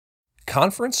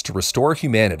Conference to Restore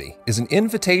Humanity is an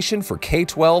invitation for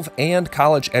K-12 and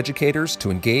college educators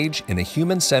to engage in a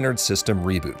human-centered system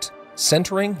reboot,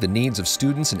 centering the needs of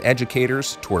students and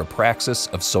educators toward a praxis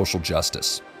of social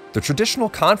justice. The traditional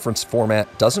conference format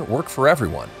doesn't work for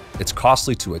everyone. It's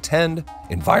costly to attend,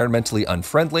 environmentally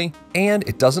unfriendly, and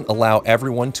it doesn't allow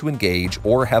everyone to engage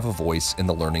or have a voice in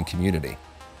the learning community.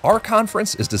 Our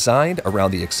conference is designed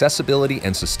around the accessibility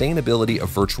and sustainability of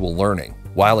virtual learning,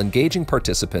 while engaging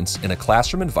participants in a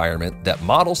classroom environment that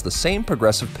models the same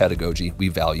progressive pedagogy we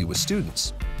value with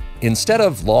students. Instead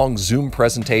of long Zoom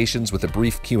presentations with a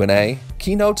brief Q&A,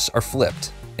 keynotes are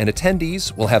flipped, and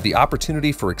attendees will have the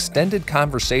opportunity for extended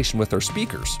conversation with our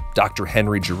speakers, Dr.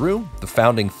 Henry Giroux, the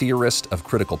founding theorist of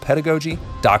critical pedagogy,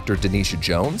 Dr. Denisha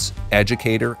Jones,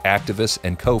 educator, activist,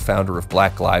 and co-founder of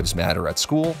Black Lives Matter at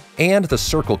School, and the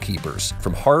Circle Keepers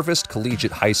from Harvest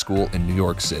Collegiate High School in New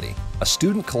York City, a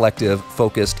student collective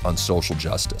focused on social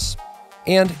justice.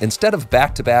 And instead of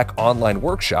back-to-back online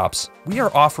workshops, we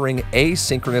are offering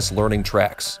asynchronous learning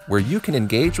tracks where you can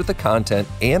engage with the content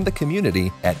and the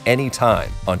community at any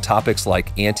time on topics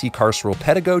like anti-carceral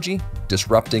pedagogy,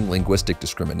 disrupting linguistic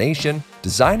discrimination,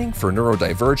 designing for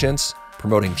neurodivergence,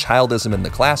 promoting childism in the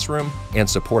classroom, and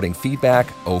supporting feedback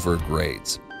over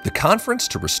grades. The Conference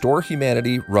to Restore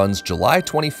Humanity runs July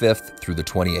 25th through the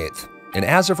 28th. And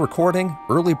as of recording,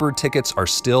 early bird tickets are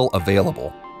still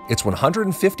available. It's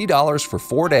 $150 for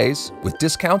 4 days, with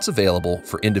discounts available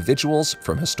for individuals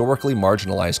from historically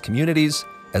marginalized communities,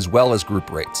 as well as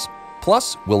group rates.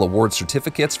 Plus, we'll award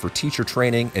certificates for teacher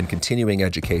training and continuing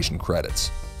education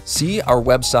credits. See our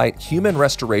website,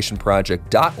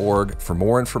 humanrestorationproject.org, for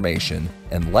more information,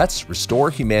 and let's restore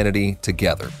humanity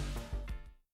together.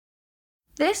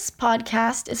 This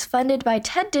podcast is funded by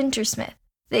Ted Dintersmith,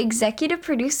 the executive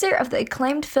producer of the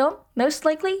acclaimed film Most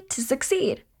Likely to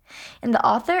Succeed, and the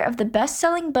author of the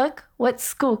best-selling book, What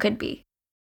School Could Be.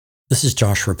 This is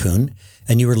Josh Rapoon,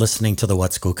 and you are listening to the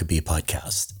What School Could Be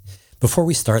podcast. Before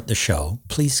we start the show,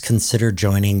 please consider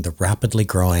joining the rapidly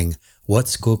growing What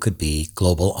School Could Be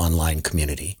global online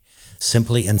community.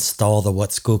 Simply install the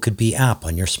What School Could Be app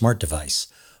on your smart device,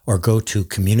 or go to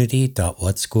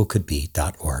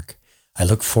community.whatschoolcouldbe.org. I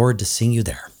look forward to seeing you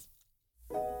there.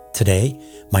 Today,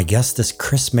 my guest is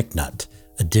Chris McNutt,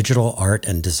 a digital art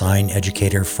and design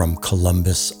educator from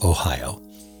Columbus, Ohio.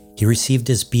 He received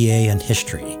his BA in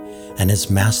history and his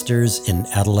master's in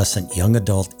adolescent young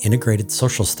adult integrated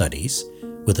social studies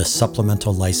with a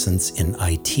supplemental license in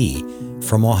IT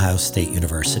from Ohio State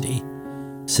University.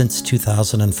 Since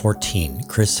 2014,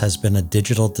 Chris has been a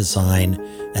digital design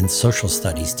and social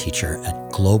studies teacher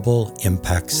at Global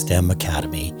Impact STEM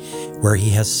Academy, where he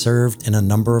has served in a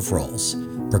number of roles: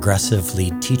 progressive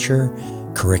lead teacher,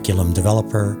 curriculum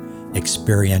developer,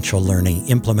 experiential learning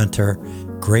implementer,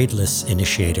 gradeless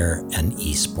initiator, and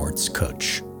esports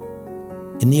coach.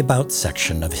 In the About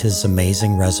section of his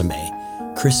amazing resume,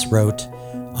 Chris wrote,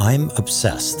 "I'm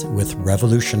obsessed with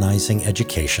revolutionizing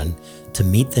education to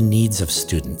meet the needs of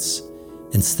students.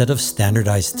 Instead of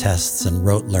standardized tests and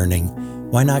rote learning,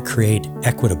 why not create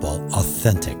equitable,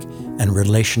 authentic, and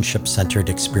relationship-centered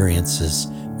experiences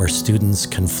where students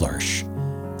can flourish?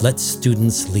 Let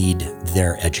students lead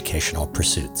their educational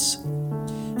pursuits."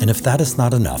 And if that is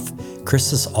not enough,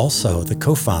 Chris is also the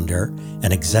co-founder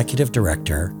and executive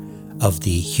director of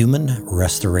the Human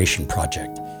Restoration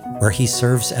Project, where he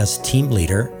serves as team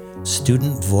leader,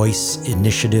 student voice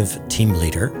initiative team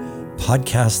leader,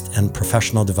 podcast and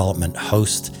professional development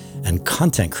host, and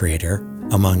content creator,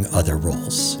 among other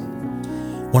roles.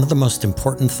 One of the most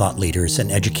important thought leaders in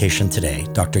education today,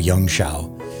 Dr. Young Zhao,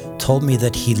 told me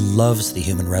that he loves the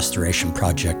Human Restoration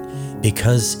Project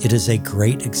because it is a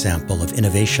great example of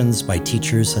innovations by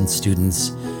teachers and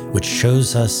students, which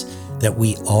shows us that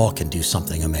we all can do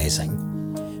something amazing.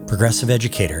 Progressive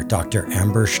educator Dr.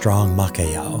 Amber Strong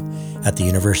Makayao at the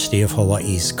University of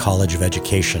Hawaii's College of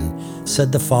Education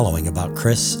said the following about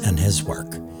Chris and his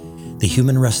work. The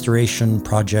Human Restoration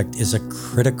Project is a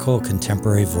critical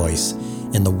contemporary voice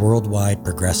in the worldwide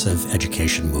progressive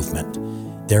education movement.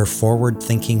 Their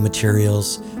forward-thinking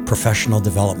materials, professional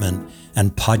development,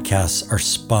 and podcasts are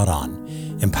spot on,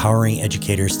 empowering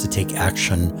educators to take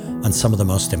action on some of the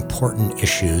most important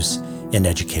issues in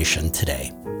education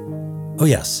today. Oh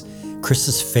yes,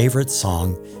 Chris's favorite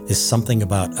song is Something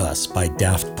About Us by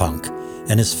Daft Punk,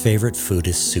 and his favorite food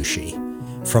is sushi.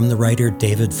 From the writer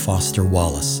David Foster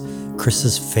Wallace,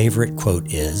 Chris's favorite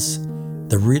quote is,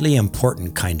 "The really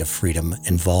important kind of freedom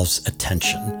involves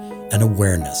attention and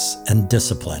awareness and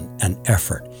discipline and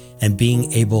effort and being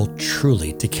able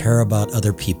truly to care about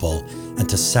other people and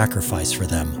to sacrifice for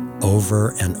them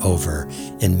over and over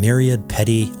in myriad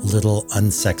petty, little,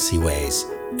 unsexy ways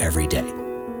every day.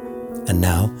 And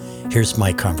now, here's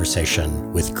my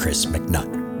conversation with Chris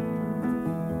McNutt.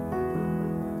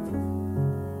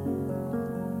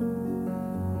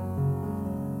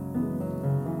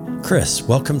 Chris,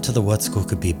 welcome to the What School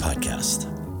Could Be podcast.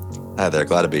 Hi there,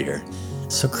 glad to be here.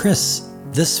 So Chris,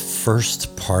 this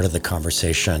first part of the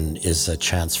conversation is a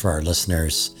chance for our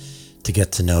listeners to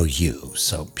get to know you.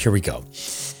 So here we go.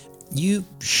 You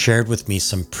shared with me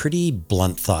some pretty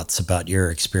blunt thoughts about your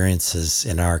experiences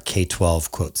in our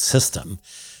K-12 quote system,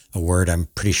 a word I'm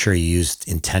pretty sure you used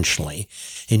intentionally.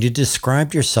 And you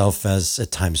described yourself as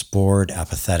at times bored,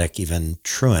 apathetic, even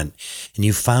truant. And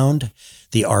you found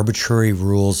the arbitrary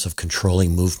rules of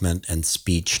controlling movement and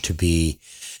speech to be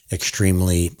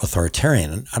extremely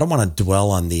authoritarian. And I don't want to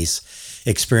dwell on these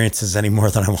experiences any more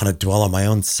than I want to dwell on my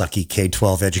own sucky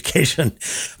K-12 education.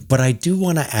 But I do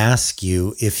want to ask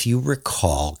you if you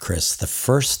recall, Chris, the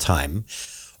first time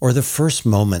or the first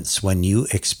moments when you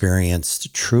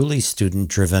experienced truly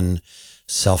student-driven,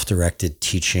 self-directed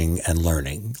teaching and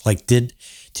learning. Like, did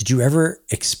you ever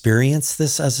experience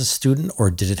this as a student,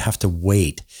 or did it have to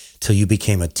wait till you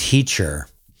became a teacher?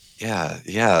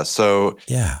 Yeah. So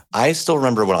I still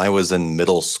remember when I was in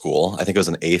middle school, I think it was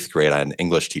in 8th grade, I had an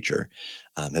English teacher.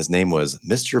 His name was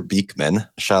Mr. Beekman.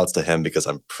 Shouts to him because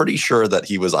I'm pretty sure that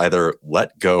he was either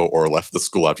let go or left the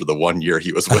school after the 1 year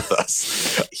he was with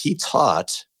us. He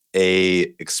taught a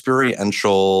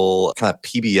experiential kind of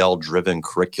PBL-driven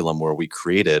curriculum where we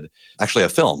created actually a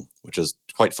film, which is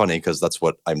quite funny because that's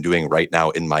what I'm doing right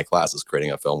now in my class, is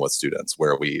creating a film with students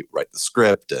where we write the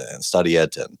script and study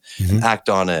it and act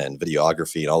on it and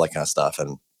videography and all that kind of stuff.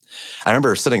 And I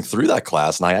remember sitting through that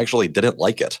class and I actually didn't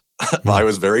like it. I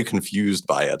was very confused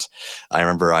by it. I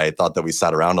remember I thought that we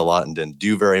sat around a lot and didn't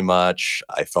do very much.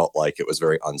 I felt like it was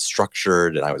very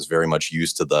unstructured and I was very much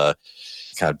used to the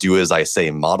kind of do as I say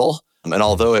model. And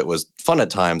although it was fun at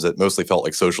times, it mostly felt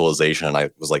like socialization. And I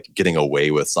was like getting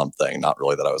away with something, not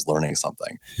really that I was learning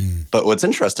something. But what's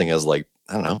interesting is, like,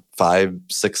 I don't know, 5,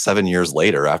 6, 7 years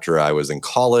later, after I was in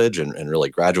college and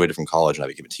really graduated from college and I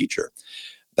became a teacher,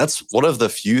 that's one of the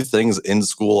few things in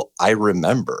school I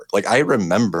remember. Like, I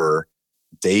remember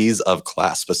days of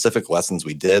class, specific lessons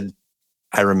we did.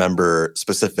 I remember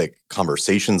specific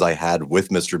conversations I had with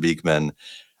Mr. Beekman.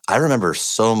 I remember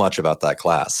so much about that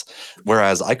class,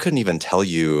 whereas I couldn't even tell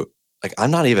you, like,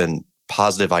 I'm not even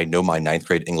positive I know my 9th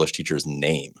grade English teacher's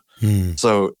name.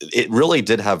 So it really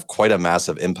did have quite a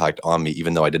massive impact on me,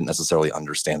 even though I didn't necessarily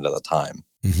understand it at the time.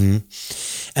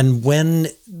 And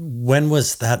when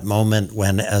was that moment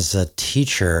when, as a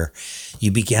teacher,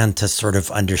 you began to sort of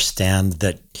understand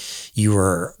that you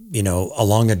were,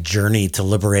 along a journey to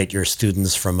liberate your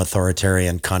students from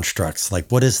authoritarian constructs?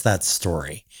 Like, what is that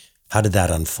story? How did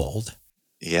that unfold?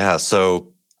 Yeah.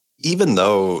 So even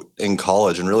though in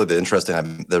college, and really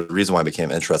the reason why I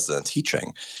became interested in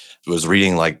teaching was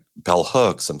reading like Bell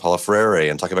Hooks and Paulo Freire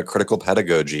and talking about critical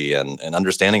pedagogy and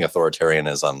understanding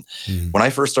authoritarianism. When I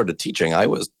first started teaching, I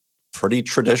was pretty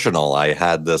traditional. I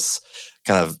had this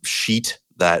kind of sheet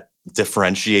that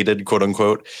differentiated, quote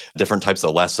unquote, different types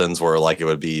of lessons where, like, it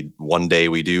would be one day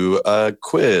we do a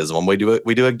quiz, one way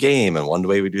we do a game, and one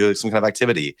way we do some kind of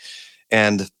activity.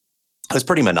 And it was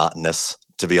pretty monotonous,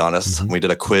 to be honest. We did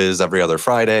a quiz every other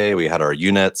Friday. We had our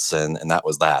units, and that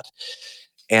was that.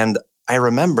 And I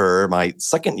remember my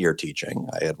second year teaching,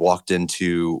 I had walked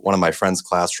into one of my friend's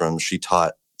classrooms. She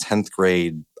taught 10th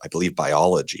grade, I believe,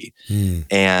 biology.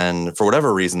 And for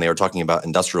whatever reason, they were talking about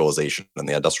industrialization and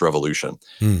the Industrial Revolution,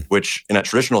 which in a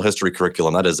traditional history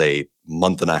curriculum, that is a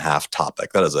month-and-a-half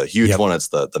topic. That is a huge one. It's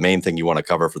the main thing you want to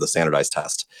cover for the standardized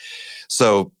test.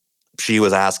 So she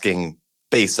was asking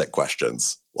basic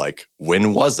questions like,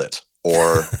 when was it?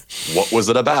 Or what was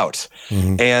it about?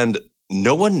 And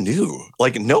no one knew.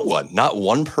 Like, not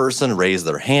one person raised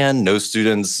their hand. No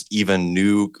students even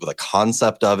knew the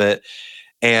concept of it.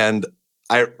 And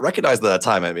I recognized at that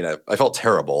time, I felt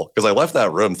terrible because I left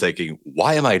that room thinking,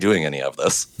 why am I doing any of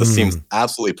this? This seems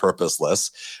absolutely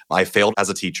purposeless. I failed as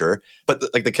a teacher, but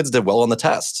the kids did well on the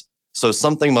test. So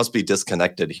something must be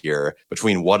disconnected here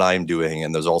between what I'm doing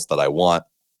and the results that I want.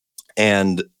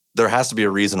 And there has to be a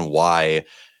reason why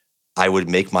I would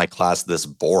make my class this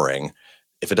boring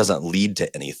if it doesn't lead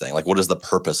to anything. Like, what is the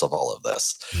purpose of all of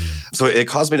this? So it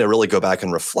caused me to really go back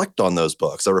and reflect on those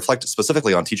books. I reflected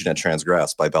specifically on Teaching to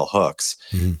Transgress by Bell Hooks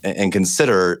and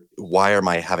consider, why am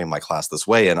I having my class this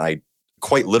way? And I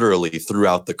quite literally threw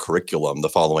out the curriculum the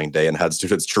following day and had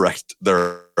students direct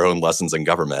their own lessons in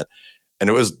government. And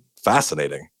it was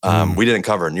fascinating. We didn't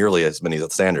cover nearly as many of the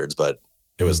standards, but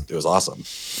it was awesome.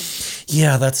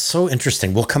 Yeah, that's so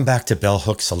interesting. We'll come back to bell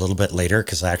hooks a little bit later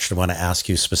because I actually want to ask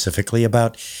you specifically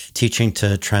about teaching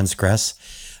to transgress.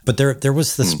 But there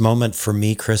was this moment for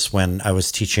me, Chris, when I was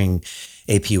teaching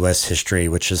AP US history,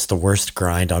 which is the worst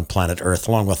grind on planet Earth,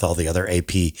 along with all the other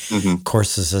AP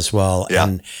courses as well. Yeah.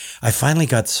 And I finally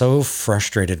got so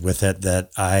frustrated with it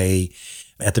that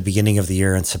at the beginning of the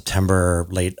year in September,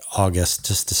 late August,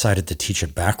 just decided to teach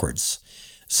it backwards.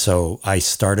 So I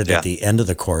started at the end of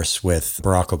the course with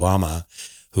Barack Obama,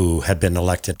 who had been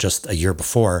elected just a year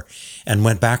before, and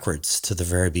went backwards to the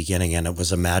very beginning. And it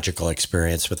was a magical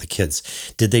experience with the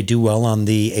kids. Did they do well on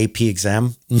the AP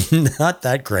exam? Not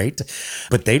that great,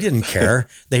 but they didn't care.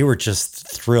 They were just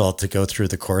thrilled to go through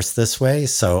the course this way.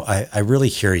 So I really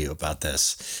hear you about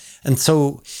this. And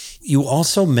so you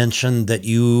also mentioned that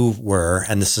you were,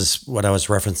 and this is what I was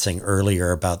referencing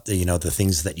earlier about the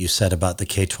things that you said about the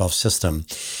K-12 system.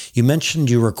 You mentioned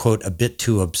you were, quote, a bit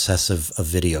too obsessive of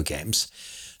video games.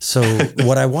 So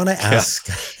what I want to ask,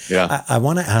 I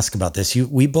want to ask about this.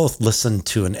 We both listened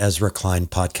to an Ezra Klein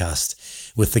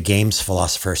podcast with the games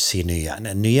philosopher C. Nguyen.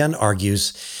 And Nguyen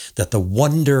argues that the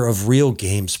wonder of real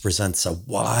games presents a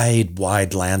wide,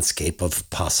 wide landscape of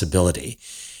possibility.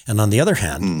 And on the other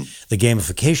hand, the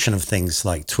gamification of things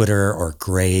like Twitter or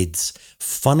grades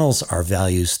funnels our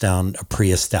values down a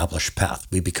pre-established path.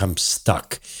 We become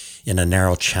stuck in a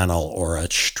narrow channel or a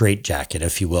straitjacket,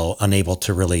 if you will, unable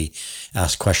to really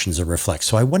ask questions or reflect.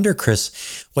 So I wonder,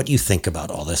 Chris, what you think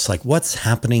about all this. Like, what's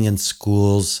happening in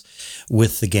schools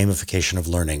with the gamification of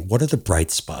learning? What are the bright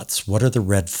spots? What are the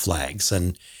red flags?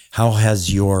 And how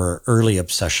has your early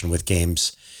obsession with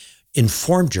games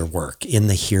informed your work in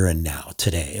the here and now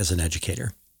today as an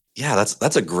educator? Yeah,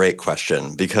 that's a great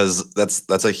question, because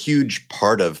that's a huge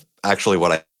part of actually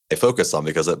what I focus on,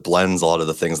 because it blends a lot of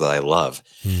the things that I love.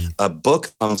 A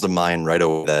book comes to mind right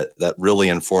away that really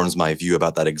informs my view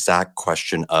about that exact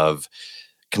question of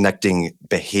connecting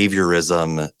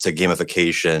behaviorism to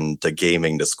gamification to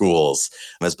gaming to schools.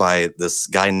 It's by this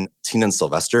guy, Teenan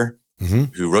Sylvester,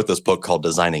 who wrote this book called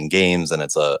Designing Games. And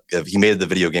he made the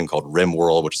video game called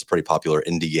RimWorld, which is a pretty popular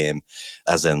indie game,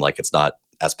 as in like it's not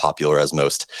as popular as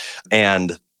most.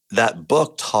 And that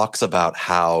book talks about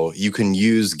how you can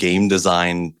use game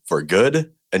design for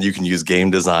good and you can use game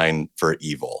design for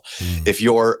evil. If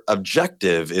your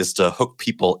objective is to hook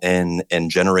people in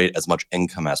and generate as much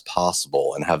income as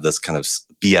possible and have this kind of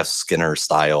B.F. Skinner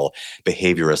style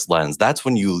behaviorist lens, that's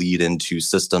when you lead into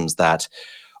systems that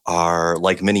are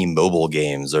like mini mobile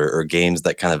games or games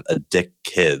that kind of addict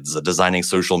kids, designing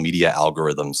social media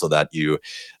algorithms so that you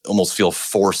almost feel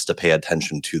forced to pay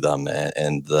attention to them,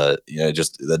 and the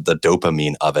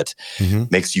dopamine of it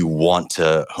makes you want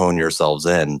to hone yourselves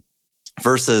in,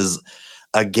 versus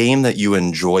a game that you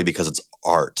enjoy because it's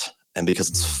art and because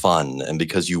it's fun and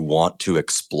because you want to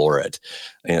explore it.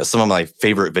 Some of my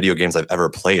favorite video games I've ever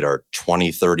played are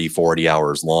 20, 30, 40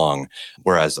 hours long.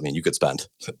 Whereas, you could spend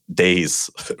days,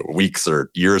 weeks, or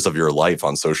years of your life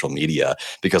on social media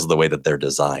because of the way that they're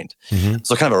designed.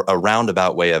 So kind of a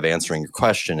roundabout way of answering your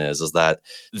question is that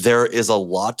there is a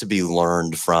lot to be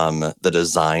learned from the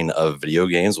design of video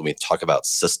games when we talk about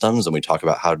systems and we talk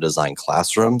about how to design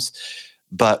classrooms.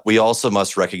 But we also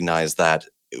must recognize that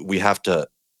we have to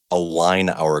align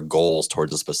our goals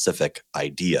towards a specific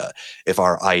idea. If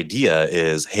our idea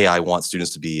is, hey, I want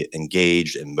students to be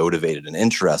engaged and motivated and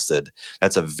interested,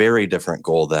 that's a very different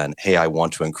goal than, hey, I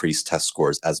want to increase test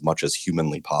scores as much as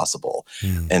humanly possible.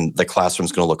 And the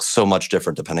classroom's going to look so much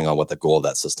different depending on what the goal of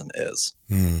that system is.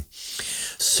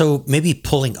 So maybe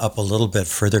pulling up a little bit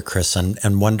further, Chris,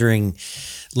 and wondering,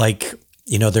 like,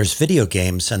 there's video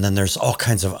games and then there's all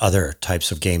kinds of other types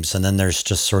of games. And then there's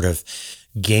just sort of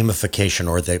gamification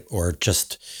or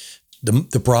just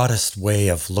the broadest way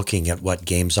of looking at what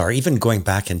games are, even going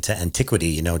back into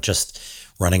antiquity, just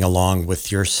running along with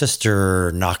your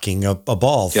sister, knocking a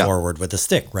ball forward with a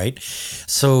stick, right?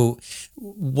 So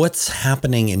what's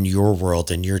happening in your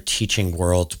world, in your teaching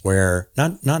world, where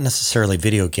not necessarily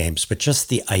video games, but just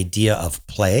the idea of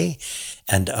play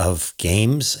and of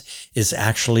games is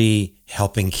actually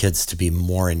helping kids to be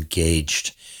more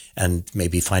engaged and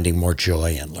maybe finding more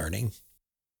joy in learning?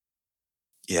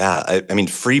 Yeah,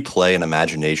 free play and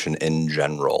imagination in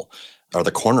general are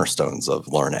the cornerstones of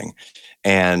learning.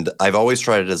 And I've always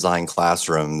tried to design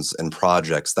classrooms and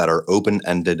projects that are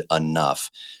open-ended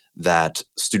enough that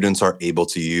students are able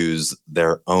to use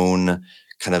their own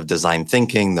kind of design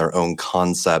thinking, their own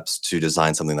concepts to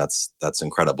design something that's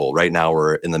incredible. Right now,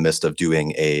 we're in the midst of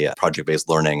doing a project-based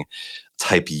learning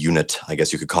type unit, I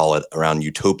guess you could call it, around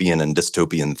utopian and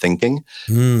dystopian thinking,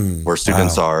 where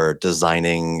students are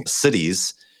designing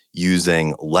cities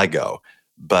using Lego.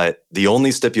 But the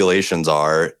only stipulations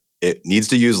are it needs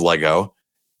to use Lego,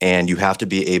 and you have to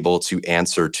be able to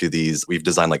answer to these. We've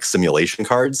designed like simulation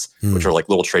cards, which are like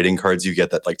little trading cards you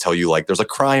get that like tell you like there's a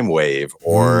crime wave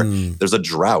or there's a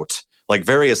drought, like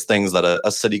various things that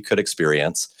a city could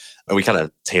experience. And we kind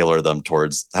of tailor them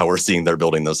towards how we're seeing they're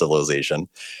building the civilization.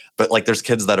 But like there's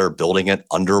kids that are building it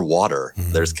underwater.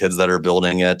 There's kids that are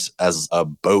building it as a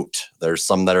boat. There's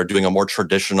some that are doing a more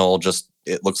traditional, just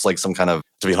it looks like some kind of,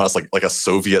 to be honest, like a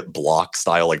Soviet bloc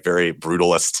style, like very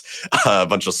brutalist,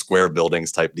 bunch of square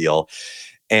buildings type deal.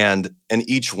 And in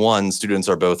each one, students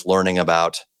are both learning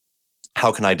about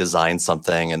how can I design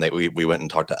something? And we went and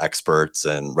talked to experts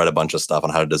and read a bunch of stuff on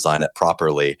how to design it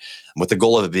properly, with the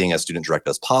goal of it being as student directed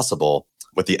as possible,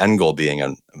 with the end goal being,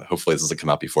 and hopefully this doesn't come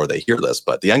out before they hear this,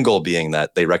 but the end goal being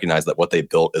that they recognize that what they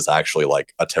built is actually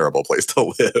like a terrible place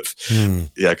to live.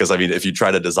 Yeah, because I mean, if you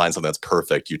try to design something that's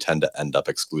perfect, you tend to end up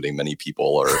excluding many people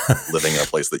or living in a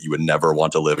place that you would never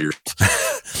want to live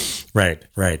yourself.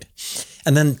 Right.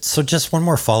 And then, so just one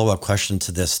more follow-up question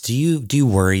to this. Do you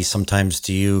worry sometimes,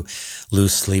 do you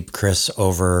lose sleep, Chris,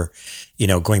 over,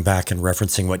 going back and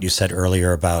referencing what you said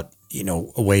earlier about,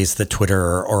 ways that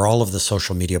Twitter or all of the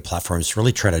social media platforms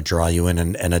really try to draw you in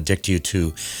and addict you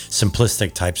to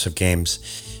simplistic types of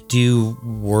games? Do you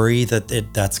worry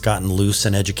that that's gotten loose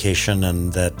in education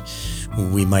and that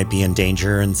we might be in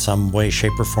danger in some way,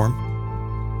 shape, or form?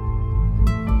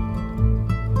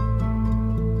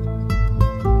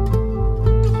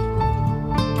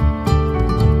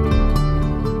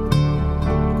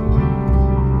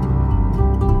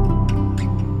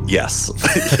 Yes,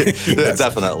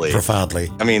 definitely. Profoundly.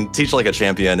 I mean, Teach Like a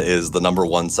Champion is the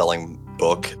 #1 selling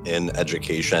book in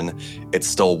education. It's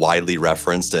still widely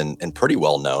referenced and pretty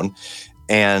well known.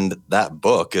 And that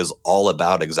book is all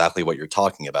about exactly what you're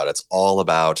talking about. It's all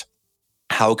about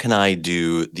how can I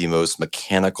do the most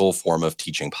mechanical form of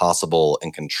teaching possible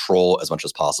and control as much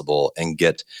as possible and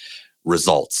get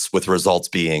results, with results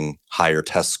being higher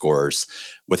test scores,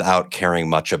 without caring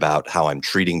much about how I'm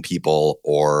treating people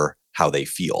or how they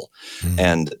feel.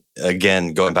 And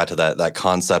again, going back to that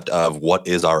concept of what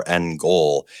is our end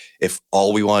goal, if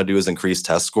all we want to do is increase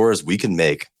test scores, we can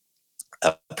make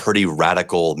a pretty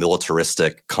radical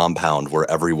militaristic compound where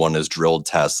everyone is drilled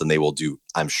tests and they will do,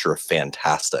 I'm sure,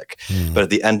 fantastic. But at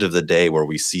the end of the day, where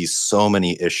we see so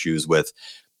many issues with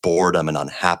boredom and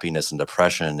unhappiness and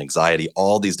depression and anxiety,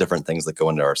 all these different things that go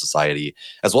into our society,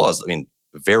 as well as,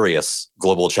 various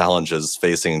global challenges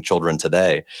facing children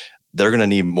today, they're going to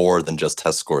need more than just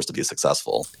test scores to be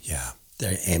successful. Yeah.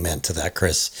 Amen to that,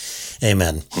 Chris.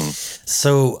 Amen.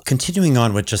 So continuing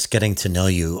on with just getting to know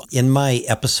you, in my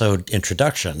episode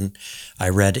introduction, I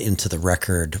read into the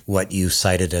record what you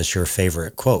cited as your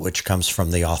favorite quote, which comes from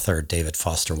the author David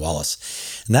Foster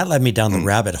Wallace. And that led me down the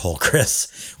rabbit hole,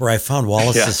 Chris, where I found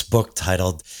Wallace's book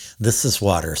titled This is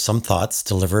Water, Some Thoughts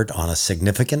Delivered on a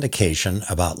Significant Occasion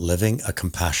About Living a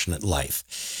Compassionate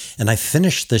Life. And I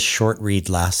finished this short read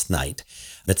last night.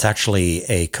 It's actually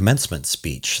a commencement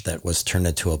speech that was turned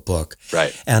into a book.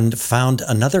 Right. And found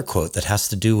another quote that has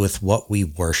to do with what we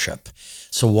worship.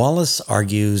 So Wallace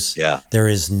argues there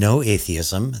is no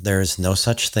atheism. There is no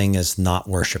such thing as not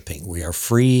worshiping. We are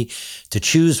free to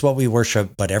choose what we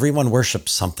worship, but everyone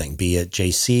worships something, be it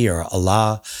JC or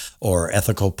Allah or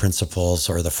ethical principles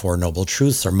or the Four Noble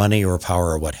Truths or money or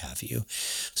power or what have you.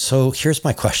 So here's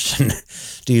my question.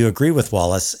 Do you agree with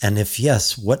Wallace? And if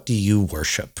yes, what do you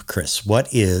worship, Chris? What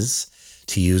is,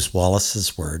 to use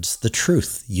Wallace's words, the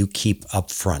truth you keep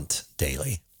up front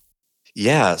daily?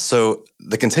 Yeah. So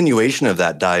the continuation of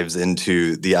that dives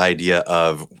into the idea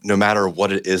of no matter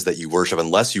what it is that you worship,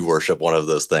 unless you worship one of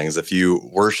those things, if you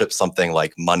worship something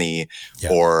like money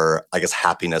or I guess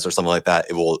happiness or something like that,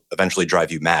 it will eventually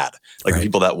drive you mad. Like the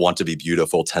people that want to be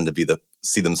beautiful tend to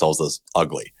see themselves as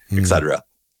ugly, etc.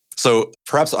 So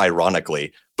perhaps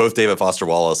ironically, both David Foster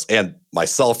Wallace and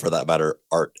myself, for that matter,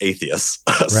 are atheists.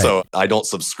 So I don't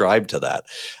subscribe to that.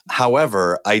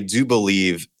 However, I do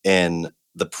believe in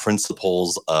the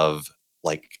principles of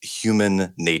like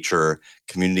human nature,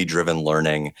 community-driven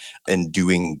learning, and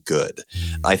doing good.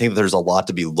 I think there's a lot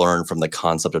to be learned from the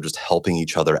concept of just helping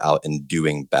each other out and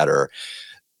doing better.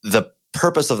 The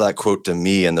purpose of that quote to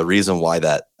me, and the reason why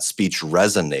that speech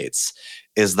resonates,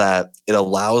 is that it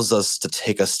allows us to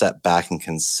take a step back and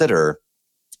consider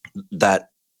that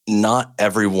not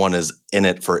everyone is in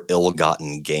it for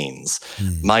ill-gotten gains.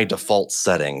 My default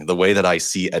setting, the way that I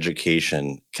see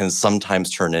education, can sometimes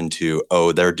turn into,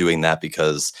 oh, they're doing that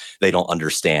because they don't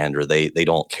understand, or they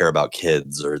don't care about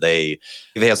kids, or they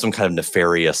have some kind of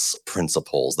nefarious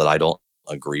principles that I don't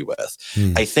agree with.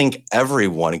 Hmm. I think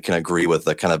everyone can agree with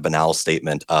the kind of banal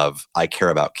statement of, I care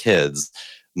about kids.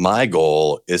 My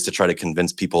goal is to try to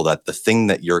convince people that the thing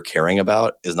that you're caring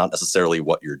about is not necessarily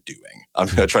what you're doing. I'm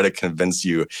going to try to convince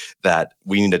you that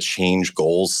we need to change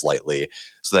goals slightly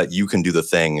so that you can do the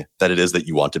thing that it is that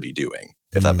you want to be doing,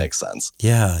 if that makes sense.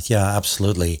 Yeah,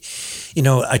 absolutely.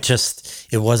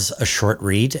 It was a short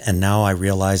read, and now I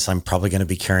realize I'm probably going to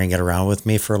be carrying it around with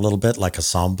me for a little bit, like a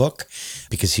psalm book,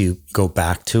 because you go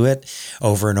back to it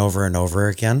over and over and over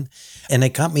again. And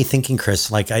it got me thinking,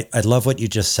 Chris, like I love what you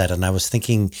just said. And I was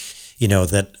thinking,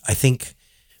 that I think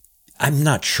I'm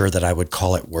not sure that I would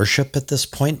call it worship at this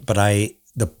point, but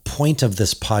the point of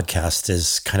this podcast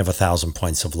is kind of 1,000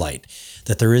 points of light,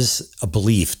 that there is a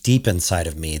belief deep inside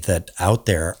of me that out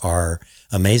there are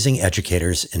amazing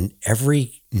educators in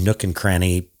every nook and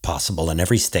cranny possible, in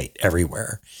every state,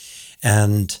 everywhere.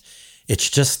 And it's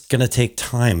just going to take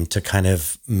time to kind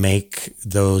of make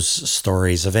those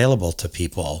stories available to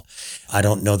people. I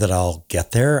don't know that I'll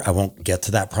get there. I won't get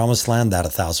to that promised land, that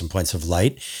 1,000 points of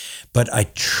light. But I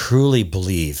truly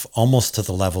believe, almost to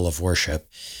the level of worship,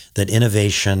 that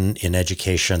innovation in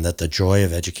education, that the joy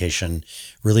of education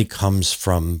really comes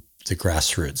from the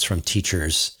grassroots, from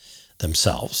teachers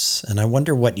themselves. And I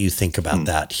wonder what you think about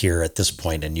that here at this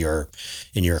point in your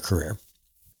career.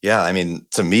 Yeah, I mean,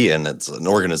 to me, and it's an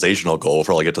organizational goal, we'll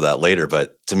probably get to that later,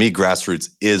 but to me, grassroots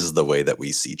is the way that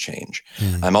we see change.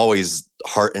 I'm always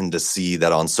heartened to see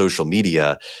that on social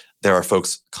media, there are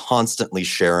folks constantly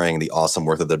sharing the awesome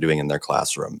work that they're doing in their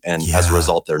classroom. And as a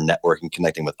result, they're networking,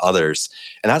 connecting with others.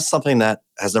 And that's something that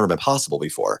has never been possible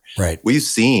before. Right. We've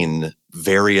seen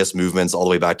various movements all the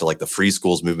way back to like the free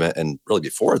schools movement and really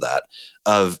before that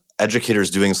of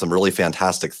educators doing some really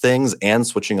fantastic things and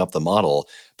switching up the model.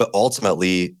 But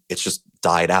ultimately, it's just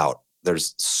died out.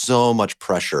 There's so much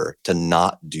pressure to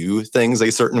not do things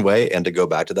a certain way and to go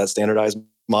back to that standardized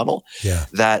model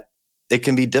that it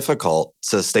can be difficult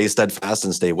to stay steadfast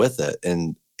and stay with it.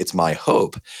 And it's my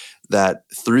hope that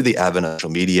through the advent of social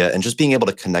media and just being able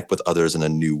to connect with others in a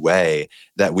new way,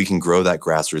 that we can grow that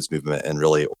grassroots movement and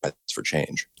really organize for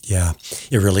change. Yeah,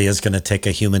 it really is going to take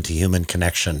a human-to-human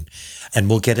connection. And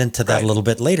we'll get into that a little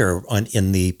bit later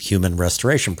in the Human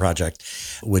Restoration Project,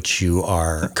 which you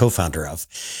are co-founder of.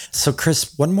 So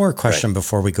Chris, one more question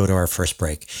before we go to our first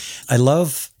break. I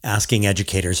love asking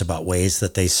educators about ways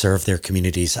that they serve their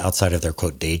communities outside of their,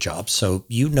 quote, day jobs. So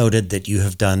you noted that you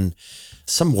have done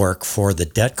some work for the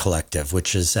Debt Collective,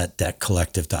 which is at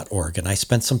debtcollective.org. And I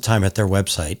spent some time at their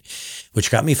website,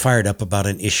 which got me fired up about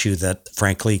an issue that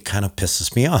frankly kind of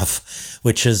pisses me off,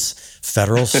 which is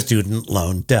federal student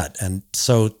loan debt. And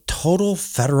so total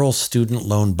federal student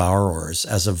loan borrowers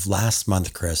as of last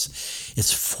month, Chris, is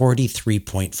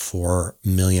 43.4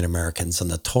 million Americans. And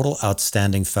the total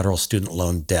outstanding federal student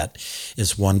loan debt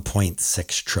is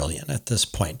 1.6 trillion at this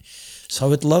point. So I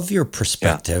would love your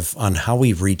perspective on how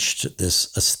we reached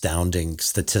this astounding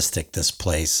statistic, this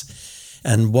place,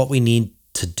 and what we need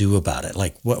to do about it.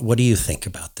 Like, what do you think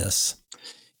about this?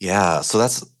 Yeah, so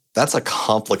that's a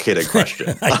complicated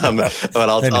question, but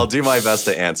I'll do my best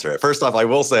to answer it. First off, I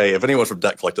will say, if anyone from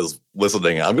Debt Collective is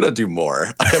listening, I'm going to do more.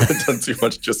 I haven't done too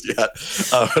much just yet,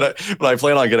 but I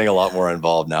plan on getting a lot more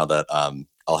involved now that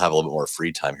I'll have a little bit more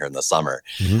free time here in the summer.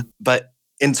 But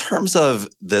in terms of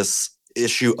this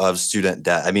issue of student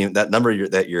debt, I mean, that number you're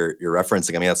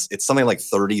referencing, I mean, it's something like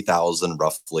 30,000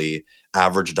 roughly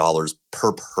average dollars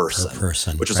per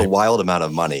person, which is a wild amount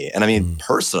of money. And I mean,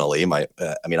 personally, I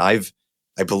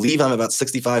believe I'm about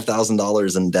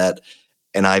 $65,000 in debt,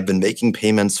 and I've been making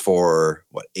payments for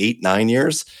 8-9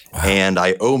 years, and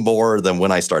I owe more than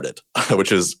when I started,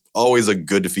 which is always a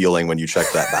good feeling when you check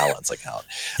that balance account.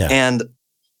 And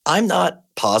I'm not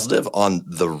positive on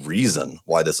the reason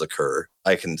why this occurred.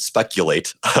 I can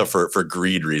speculate for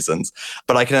greed reasons,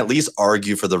 but I can at least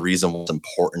argue for the reason what's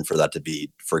important for that to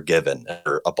be forgiven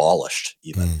or abolished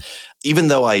even. Even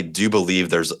though I do believe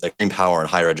there's extreme power in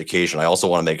higher education, I also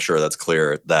want to make sure that's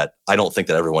clear that I don't think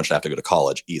that everyone should have to go to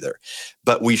college either.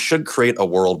 But we should create a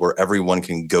world where everyone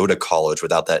can go to college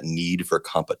without that need for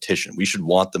competition. We should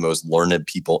want the most learned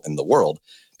people in the world,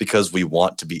 because we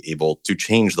want to be able to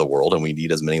change the world and we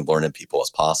need as many learned people as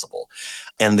possible.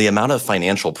 And the amount of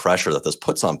financial pressure that this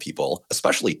puts on people,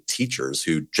 especially teachers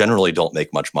who generally don't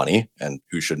make much money and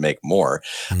who should make more,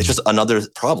 it's just another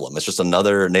problem. It's just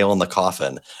another nail in the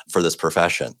coffin for this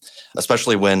profession,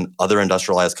 especially when other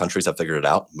industrialized countries have figured it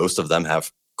out. Most of them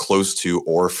have close to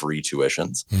or free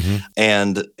tuitions.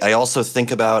 And I also think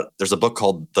about, there's a book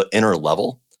called The Inner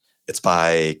Level. It's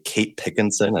by Kate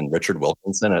Pickinson and Richard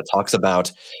Wilkinson, and it talks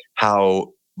about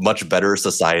how much better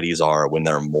societies are when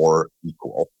they're more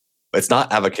equal. It's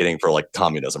not advocating for like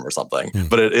communism or something, Mm.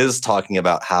 but it is talking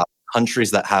about how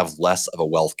countries that have less of a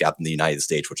wealth gap than the United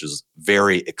States, which is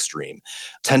very extreme,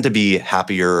 tend to be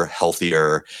happier,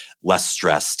 healthier, less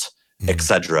stressed,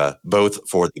 etc., both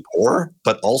for the poor,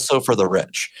 but also for the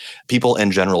rich. People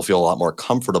in general feel a lot more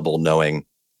comfortable knowing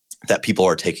that people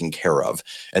are taken care of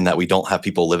and that we don't have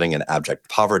people living in abject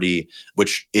poverty,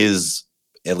 which is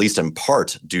at least in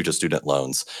part due to student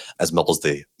loans, as well as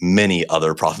the many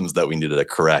other problems that we needed to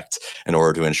correct in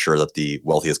order to ensure that the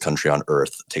wealthiest country on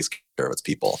earth takes care of its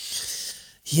people.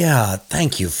 Yeah,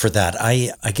 thank you for that.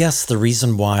 I guess the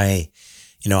reason why,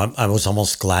 I was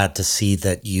almost glad to see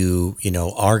that you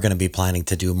are going to be planning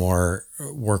to do more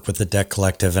work with the Debt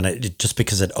Collective, and just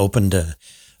because it opened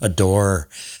a door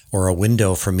or a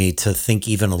window for me to think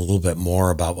even a little bit more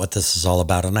about what this is all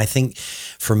about. And I think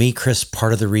for me, Chris,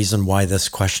 part of the reason why this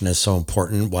question is so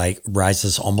important, why it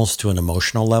rises almost to an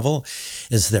emotional level,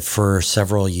 is that for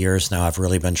several years now, I've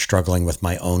really been struggling with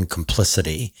my own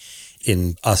complicity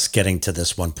in us getting to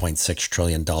this $1.6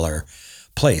 trillion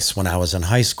place. When I was in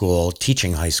high school,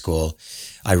 teaching high school,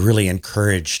 I really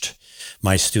encouraged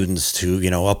my students to,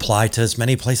 apply to as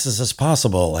many places as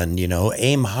possible and,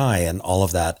 aim high and all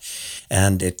of that.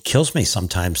 And it kills me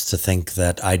sometimes to think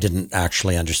that I didn't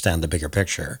actually understand the bigger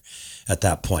picture at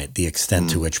that point, the extent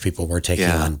to which people were taking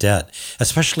on debt,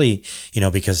 especially,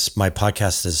 because my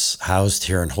podcast is housed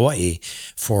here in Hawaii.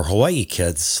 For Hawaii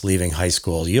kids leaving high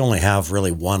school, you only have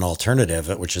really one alternative,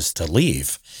 which is to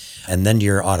leave. And then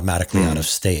you're automatically out of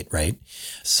state, right?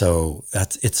 So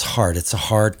it's hard. It's a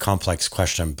hard, complex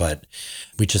question, but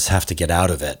we just have to get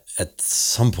out of it at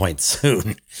some point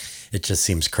soon. It just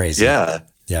seems crazy. Yeah.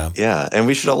 Yeah. Yeah. And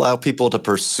we should allow people to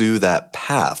pursue that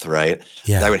path, right?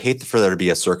 Yeah. I would hate for there to be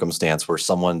a circumstance where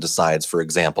someone decides, for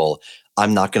example,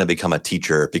 I'm not going to become a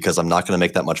teacher because I'm not going to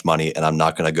make that much money and I'm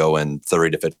not going to go in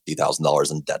 $30,000 to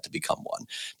 $50,000 in debt to become one.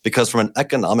 Because from an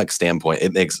economic standpoint,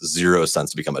 it makes zero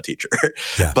sense to become a teacher.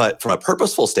 Yeah. But from a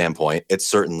purposeful standpoint, it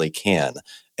certainly can.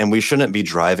 And we shouldn't be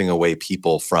driving away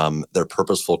people from their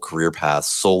purposeful career paths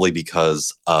solely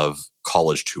because of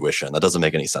college tuition. That doesn't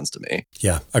make any sense to me.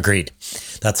 Yeah, agreed.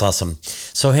 That's awesome.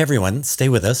 So, hey, everyone, stay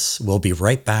with us. We'll be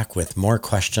right back with more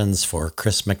questions for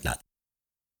Chris McNutt.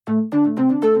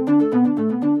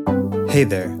 Hey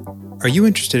there. Are you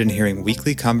interested in hearing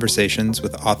weekly conversations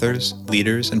with authors,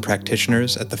 leaders, and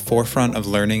practitioners at the forefront of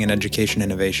learning and education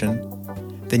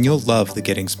innovation? Then you'll love the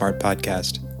Getting Smart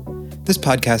podcast. This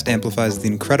podcast amplifies the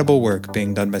incredible work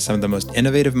being done by some of the most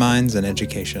innovative minds in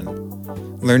education.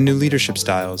 Learn new leadership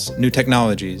styles, new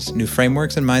technologies, new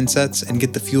frameworks and mindsets, and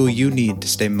get the fuel you need to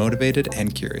stay motivated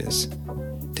and curious.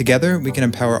 Together, we can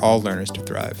empower all learners to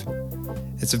thrive.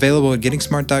 It's available at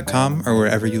gettingsmart.com or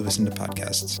wherever you listen to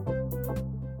podcasts.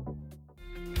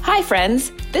 Hi,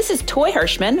 friends. This is Toy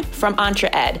Hirschman from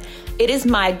EntreEd. It is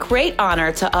my great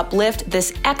honor to uplift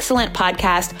this excellent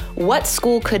podcast, What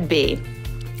School Could Be.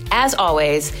 As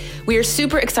always, we are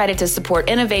super excited to support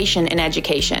innovation in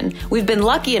education. We've been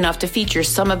lucky enough to feature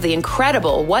some of the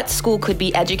incredible What School Could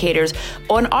Be educators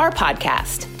on our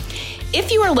podcast. If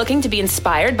you are looking to be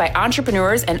inspired by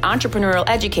entrepreneurs and entrepreneurial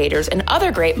educators and other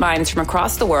great minds from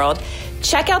across the world,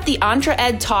 check out the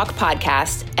EntreEd Talk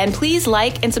podcast, and please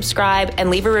like and subscribe and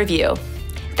leave a review.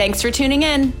 Thanks for tuning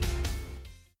in.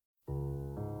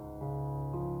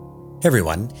 Hey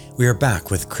everyone, we are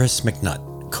back with Chris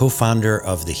McNutt, co-founder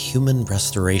of the Human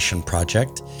Restoration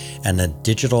Project and a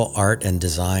digital art and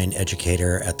design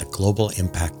educator at the Global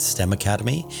Impact STEM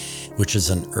Academy, which is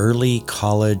an early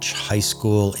college high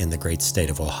school in the great state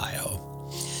of Ohio.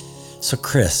 So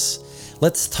Chris,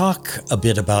 let's talk a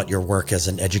bit about your work as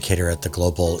an educator at the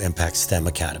Global Impact STEM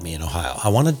Academy in Ohio. I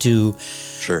want to do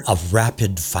a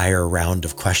rapid fire round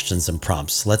of questions and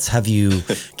prompts. Let's have you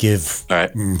give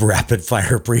rapid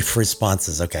fire brief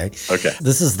responses, okay? Okay.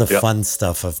 This is the fun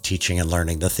stuff of teaching and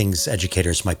learning, the things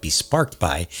educators might be sparked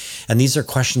by. And these are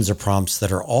questions or prompts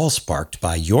that are all sparked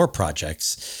by your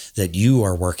projects that you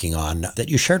are working on that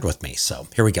you shared with me. So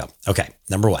here we go. Okay,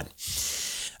 number one.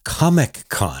 Comic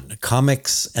Con,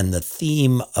 comics and the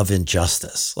theme of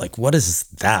injustice. Like, what is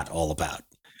that all about?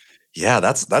 Yeah,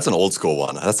 that's an old school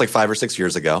one. That's like 5 or 6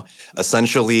 years ago.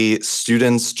 Essentially,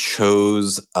 students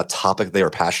chose a topic they were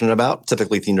passionate about,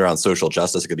 typically themed around social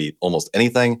justice. It could be almost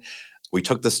anything. We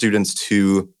took the students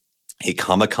to a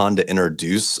Comic-Con to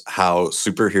introduce how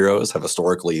superheroes have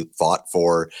historically fought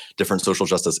for different social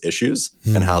justice issues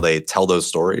and how they tell those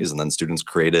stories. And then students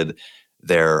created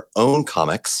their own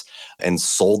comics and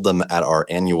sold them at our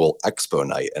annual expo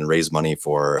night and raised money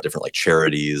for different like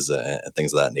charities and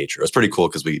things of that nature. It was pretty cool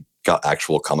because we got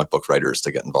actual comic book writers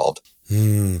to get involved.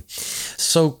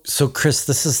 So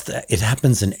Chris, it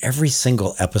happens in every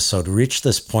single episode. We reach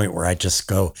this point where I just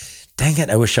go, dang it,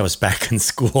 I wish I was back in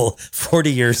school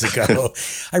 40 years ago.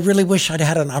 I really wish I'd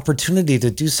had an opportunity to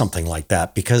do something like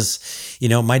that because,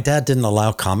 my dad didn't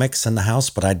allow comics in the house,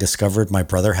 but I discovered my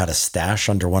brother had a stash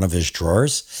under one of his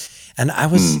drawers. And I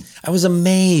was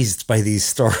amazed by these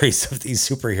stories of these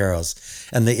superheroes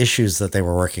and the issues that they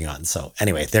were working on. So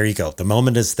anyway, there you go. The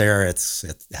moment is there. It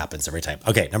happens every time.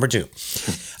 Okay, number 2.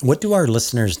 What do our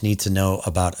listeners need to know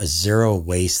about a zero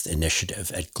waste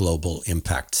initiative at Global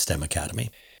Impact STEM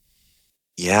Academy?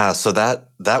 Yeah, so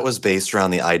that was based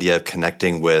around the idea of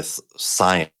connecting with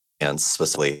science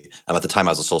specifically. At the time,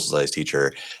 I was a social studies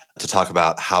teacher, to talk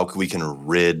about how we can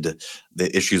rid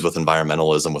the issues with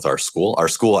environmentalism with our school. Our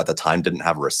school at the time didn't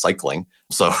have recycling.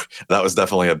 So that was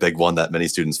definitely a big one that many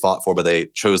students fought for, but they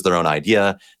chose their own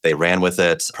idea. They ran with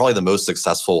it. Probably the most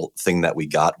successful thing that we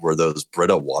got were those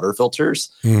Brita water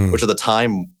filters, which at the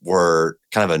time were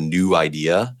kind of a new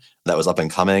idea that was up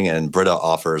and coming. And Brita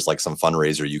offers like some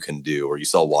fundraiser you can do, or you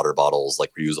sell water bottles,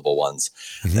 like reusable ones,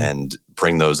 and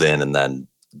bring those in, and then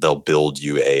they'll build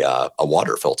you a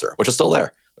water filter, which is still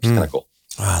there, which is kind of cool.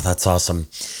 Wow, that's awesome.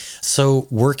 So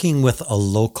working with a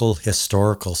local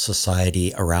historical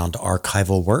society around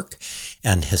archival work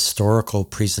and historical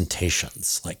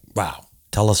presentations, wow,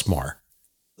 tell us more.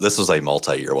 This was a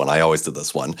multi-year one. I always did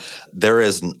this one. There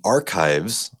is an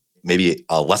archives maybe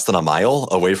less than a mile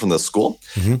away from the school.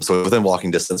 So within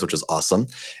walking distance, which is awesome.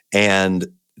 And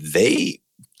they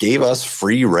gave us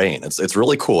free reign. It's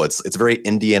really cool. It's very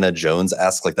Indiana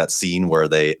Jones-esque, like that scene where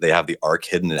they have the ark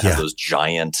hidden and it has those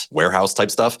giant warehouse type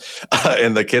stuff.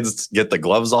 And the kids get the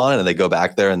gloves on and they go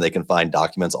back there and they can find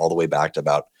documents all the way back to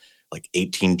about like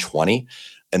 1820.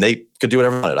 And they could do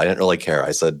whatever they wanted. I didn't really care.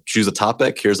 I said, choose a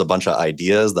topic. Here's a bunch of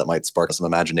ideas that might spark some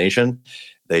imagination.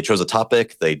 They chose a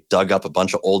topic, they dug up a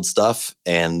bunch of old stuff,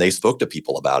 and they spoke to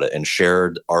people about it and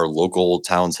shared our local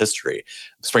town's history.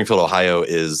 Springfield, Ohio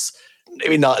is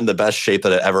maybe not in the best shape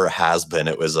that it ever has been.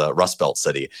 It was a Rust Belt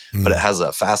city, but it has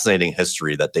a fascinating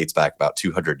history that dates back about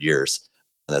 200 years.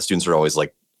 And that students are always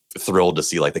like thrilled to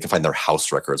see, like they can find their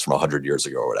house records from 100 years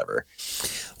ago or whatever.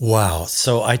 Wow.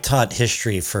 So I taught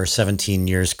history for 17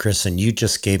 years, Chris, and you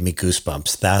just gave me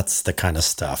goosebumps. That's the kind of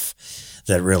stuff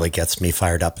that really gets me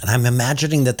fired up. And I'm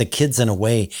imagining that the kids in a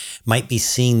way might be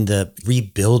seeing the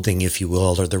rebuilding, if you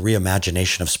will, or the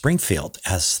reimagination of Springfield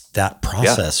as that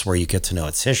process where you get to know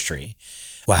its history.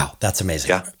 Wow, that's amazing.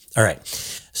 Yeah. All right.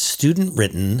 Student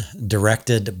written,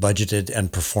 directed, budgeted,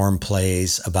 and performed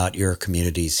plays about your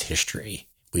community's history.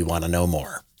 We want to know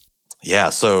more.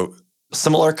 Yeah, so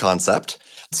similar concept.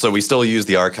 So we still use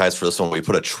the archives for this one. We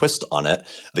put a twist on it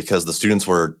because the students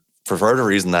were, for whatever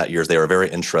reason that year, they were very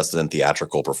interested in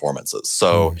theatrical performances.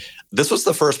 So this was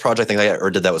the first project I think I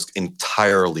ever did that was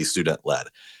entirely student-led.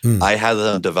 I had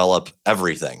them develop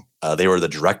everything. They were the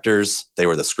directors, they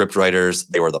were the script writers,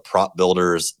 they were the prop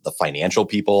builders, the financial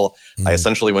people. I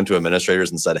essentially went to administrators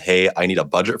and said, hey, I need a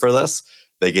budget for this.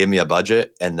 They gave me a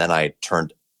budget, and then I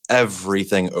turned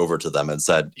everything over to them and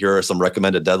said, here are some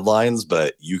recommended deadlines,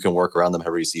 but you can work around them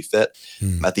however you see fit.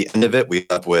 At the end of it, we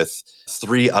ended up with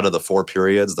 3 out of the 4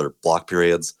 periods, they're block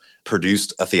periods,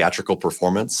 produced a theatrical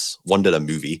performance. One did a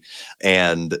movie,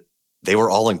 and they were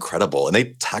all incredible. And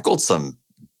they tackled some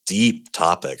deep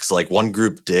topics. Like one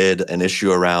group did an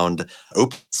issue around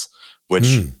opiates,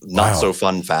 which not so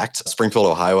fun fact. Springfield,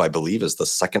 Ohio, I believe, is the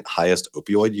second highest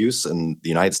opioid use in the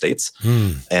United States.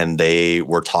 And they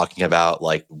were talking about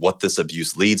like what this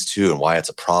abuse leads to and why it's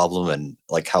a problem, and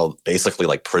like how basically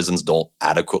like prisons don't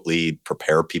adequately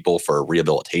prepare people for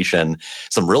rehabilitation.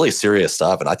 Some really serious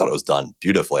stuff. And I thought it was done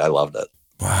beautifully. I loved it.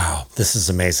 Wow, this is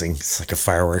amazing. It's like a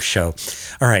fireworks show.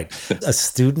 All right. A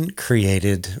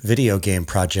student-created video game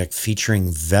project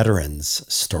featuring veterans'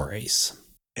 stories.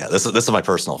 Yeah, this is my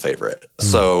personal favorite.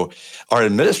 So our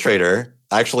administrator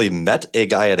actually met a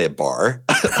guy at a bar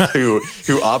who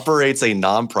operates a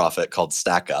nonprofit called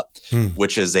Stack Up,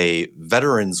 which is a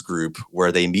veterans group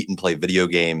where they meet and play video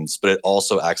games, but it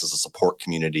also acts as a support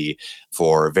community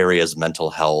for various mental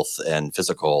health and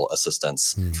physical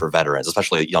assistance for veterans,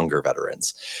 especially younger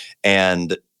veterans.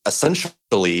 And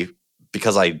essentially,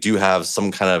 because I do have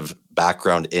some kind of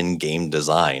background in game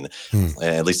design,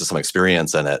 at least some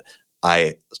experience in it,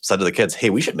 I said to the kids, hey,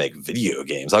 we should make video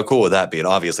games. How cool would that be? And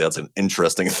obviously that's an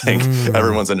interesting thing.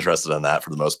 Everyone's interested in that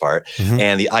for the most part.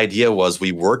 And the idea was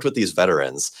we worked with these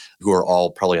veterans who are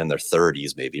all probably in their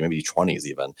 30s, maybe 20s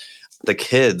even. The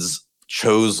kids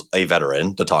chose a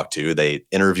veteran to talk to. They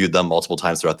interviewed them multiple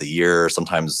times throughout the year,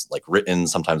 sometimes like written,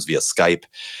 sometimes via Skype,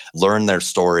 learned their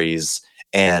stories.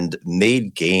 and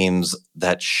made games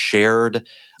that shared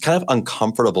kind of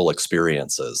uncomfortable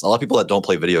experiences. A lot of people that don't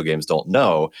play video games don't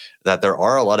know that there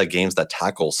are a lot of games that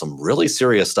tackle some really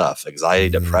serious stuff, anxiety,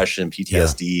 depression,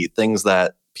 PTSD, things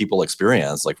that people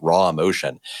experience, like raw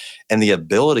emotion. And the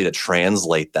ability to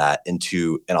translate that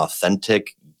into an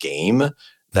authentic game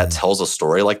that tells a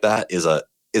story like that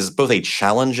is both a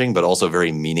challenging but also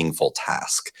very meaningful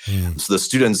task. So the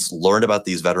students learned about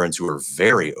these veterans who were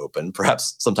very open,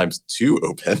 perhaps sometimes too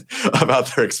open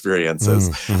about their experiences.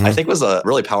 I think was a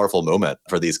really powerful moment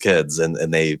for these kids. And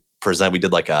we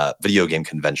did like a video game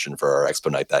convention for our Expo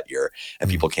Night that year. And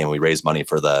people came, we raised money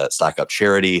for the Stack Up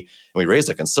charity, and we raised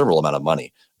a considerable amount of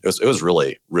money. It was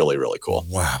really, really, really cool.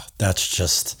 Wow. That's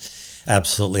just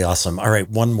absolutely awesome. All right.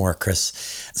 One more, Chris.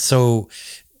 So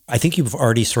I think you've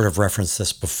already sort of referenced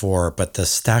this before, but the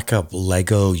Stack Up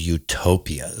Lego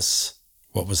Utopias,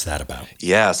 what was that about?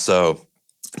 Yeah, so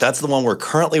that's the one we're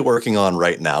currently working on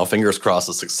right now. Fingers crossed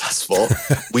it's successful.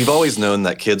 We've always known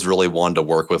that kids really wanted to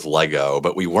work with Lego,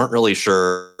 but we weren't really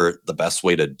sure the best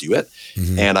way to do it.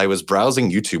 And I was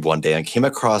browsing YouTube one day and came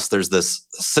across there's this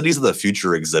Cities of the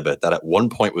Future exhibit that at one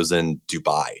point was in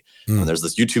Dubai. And there's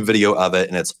this YouTube video of it,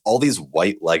 and it's all these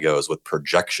white Legos with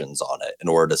projections on it in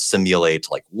order to simulate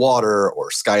like water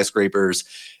or skyscrapers.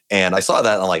 And I saw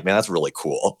that and I'm like, man, that's really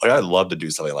cool. Like, I'd love to do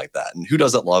something like that. And who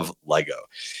doesn't love Lego?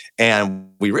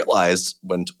 And we realized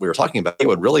when we were talking about it,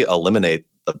 would really eliminate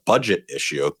the budget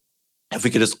issue if we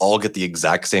could just all get the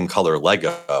exact same color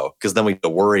Lego, because then we have to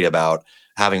worry about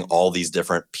having all these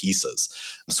different pieces.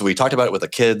 So we talked about it with the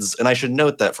kids. And I should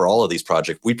note that for all of these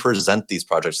projects, we present these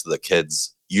projects to the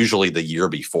kids usually the year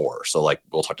before. So like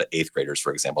we'll talk to 8th graders,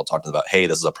 for example, talk to them about, hey,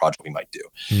 this is a project we might do.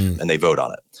 And they vote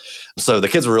on it. So the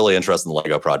kids were really interested in the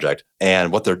Lego project.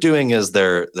 And what they're doing is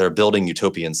they're building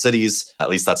utopian cities. At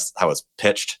least that's how it's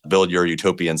pitched. Build your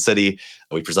utopian city.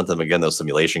 We present them again, those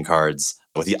simulation cards,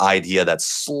 with the idea that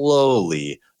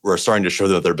slowly we're starting to show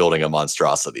them that they're building a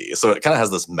monstrosity. So it kind of has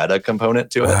this meta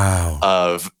component to it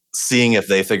of seeing if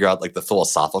they figure out like the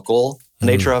philosophical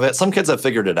nature of it. Some kids have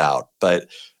figured it out, but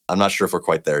I'm not sure if we're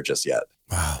quite there just yet.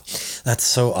 Wow. That's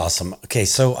so awesome. Okay.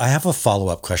 So I have a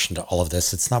follow-up question to all of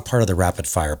this. It's not part of the rapid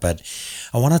fire, but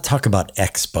I want to talk about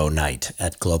Expo Night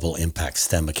at Global Impact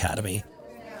STEM Academy.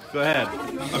 Go ahead.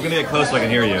 I'm going to get close so I can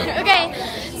hear you. Okay.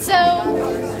 So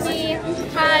we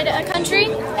had a country,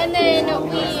 and then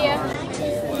we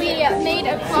made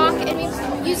a clock, and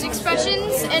we used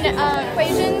expressions and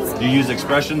equations. You use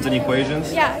expressions and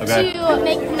equations? Yeah, okay. To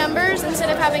make numbers instead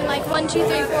of having like 1, 2, 3,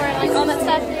 4, and like all that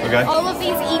stuff. Okay. All of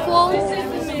these equal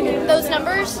those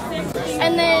numbers,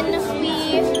 and then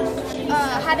we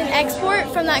had an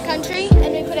export from that country,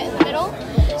 and we put it in the middle.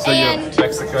 So you have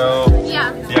Mexico.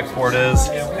 Yeah. The export is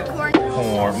Corn.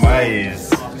 corn, maize.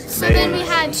 So then we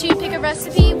had to pick a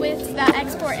recipe with that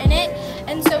export in it,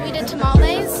 and so we did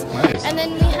tamales. Nice. And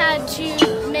then we had to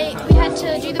do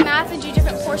the math and do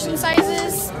different portion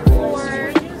sizes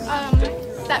for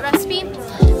that recipe.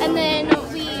 And then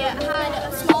we had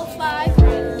a small flag,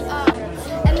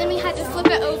 and then we had to flip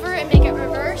it over and make it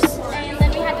reverse, and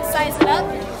then we had to size it up,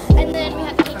 and then we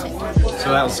had to paint it.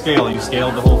 So that was scale. You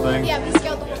scaled the whole thing? Yeah, we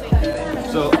scaled the whole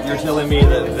thing. So you're telling me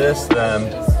that this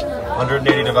then,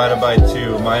 180 divided by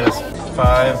 2 minus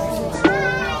 5,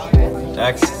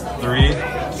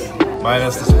 x3,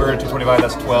 minus the square root of 225,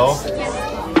 that's 12.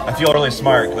 I feel really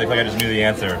smart, like I just knew the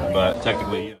answer, but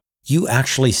technically... You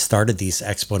actually started these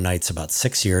Expo Nights about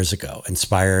 6 years ago,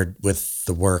 inspired with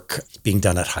the work being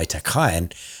done at High Tech High.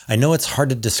 And I know it's hard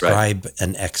to describe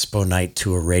an Expo Night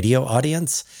to a radio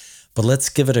audience, but let's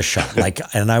give it a shot.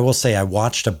 And I will say I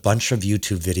watched a bunch of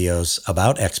YouTube videos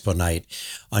about Expo Night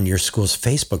on your school's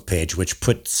Facebook page, which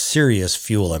put serious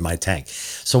fuel in my tank.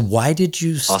 So why did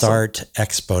you start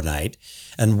Expo Night?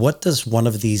 And what does one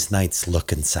of these nights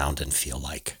look and sound and feel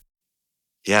like?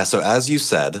 Yeah, so as you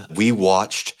said, we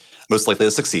watched Most Likely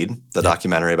to Succeed, the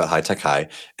documentary about High Tech High,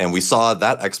 and we saw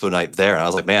that Expo Night there. And I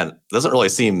was like, man, it doesn't really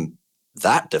seem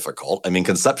that difficult. I mean,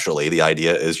 conceptually, the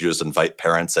idea is you just invite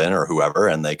parents in or whoever,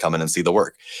 and they come in and see the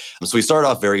work. So we started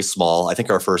off very small. I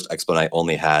think our first Expo Night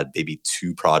only had maybe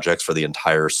 2 projects for the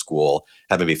entire school,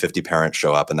 had maybe 50 parents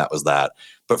show up, and that was that.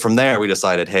 But from there, we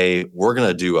decided, hey, we're going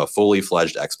to do a fully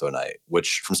fledged Expo Night,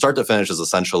 which from start to finish is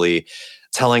essentially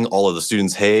telling all of the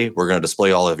students, hey, we're going to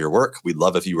display all of your work. We'd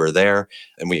love if you were there.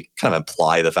 And we kind of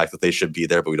imply the fact that they should be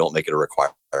there, but we don't make it a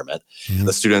requirement.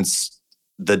 The students,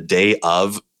 the day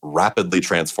of, rapidly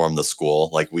transform the school.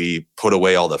 Like we put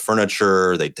away all the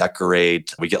furniture, they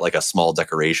decorate, we get like a small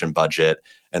decoration budget,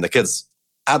 and the kids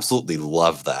absolutely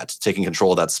love that, taking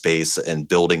control of that space and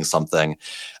building something.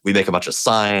 We make a bunch of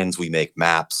signs, we make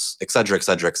maps, et cetera, et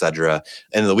cetera, et cetera.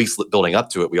 And in the weeks building up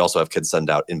to it, we also have kids send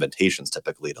out invitations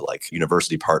typically to like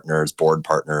university partners, board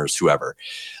partners, whoever.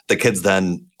 The kids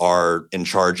then are in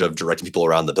charge of directing people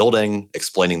around the building,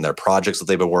 explaining their projects that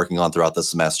they've been working on throughout the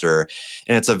semester.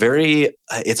 And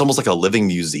it's almost like a living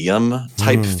museum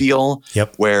type feel.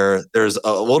 Yep. Where there's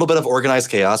a little bit of organized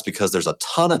chaos because there's a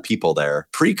ton of people there.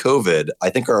 Pre-COVID, I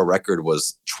think our record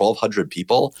was 1,200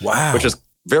 people, Wow. which is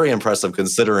very impressive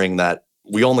considering that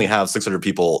we only have 600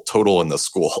 people total in the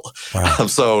school. Wow.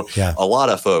 So Yeah. a lot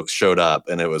of folks showed up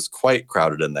and it was quite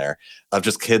crowded in there of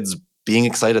just kids being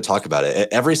excited to talk about it.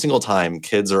 Every single time,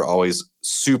 kids are always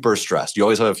super stressed. You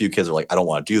always have a few kids who are like, I don't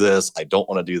want to do this. I don't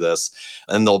want to do this.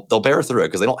 And they'll bear through it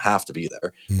because they don't have to be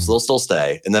there. So they'll still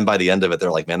stay. And then by the end of it,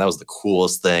 they're like, man, that was the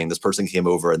coolest thing. This person came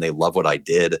over and they love what I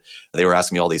did. And they were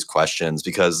asking me all these questions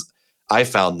because I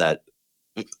found that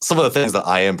some of the things that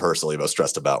I am personally most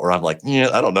stressed about, where I'm like,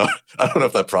 yeah, I don't know. I don't know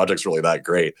if that project's really that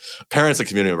great. Parents and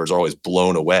community members are always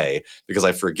blown away because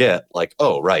I forget, like,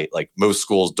 oh, right, like most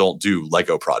schools don't do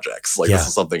Lego projects. Like this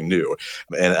is something new.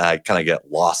 And I kind of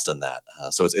get lost in that.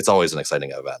 So it's always an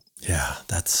exciting event. Yeah,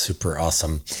 that's super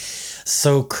awesome.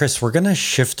 So, Chris, we're going to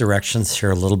shift directions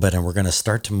here a little bit and we're going to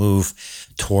start to move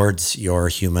towards your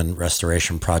human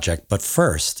restoration project. But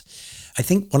first, I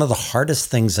think one of the hardest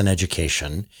things in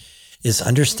education is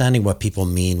understanding what people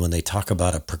mean when they talk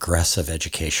about a progressive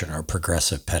education or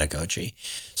progressive pedagogy.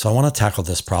 So I want to tackle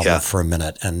this problem for a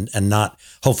minute and not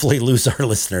hopefully lose our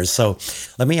listeners. So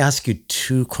let me ask you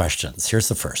two questions. Here's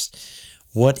the first.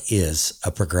 What is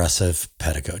a progressive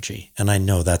pedagogy? And I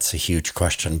know that's a huge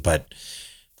question, but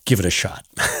give it a shot.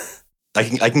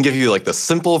 I can give you like the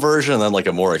simple version and then like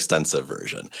a more extensive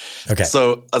version. Okay.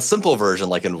 So a simple version,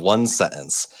 like in one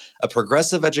sentence, a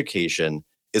progressive education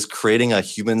is creating a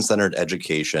human-centered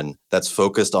education that's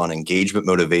focused on engagement,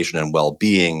 motivation, and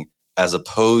well-being as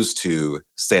opposed to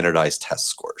standardized test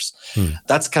scores.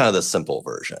 That's kind of the simple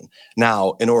version.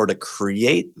 Now, in order to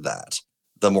create that,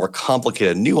 the more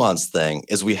complicated, nuanced thing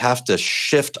is we have to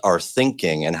shift our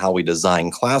thinking and how we design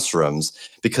classrooms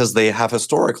because they have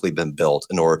historically been built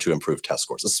in order to improve test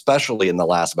scores, especially in the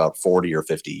last about 40 or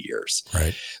 50 years.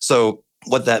 Right. So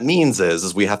what that means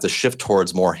is we have to shift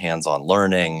towards more hands-on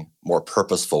learning, more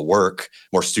purposeful work,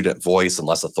 more student voice and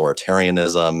less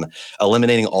authoritarianism,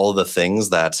 eliminating all of the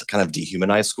things that kind of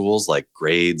dehumanize schools like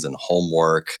grades and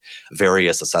homework,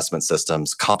 various assessment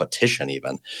systems, competition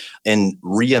even, and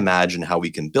reimagine how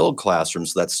we can build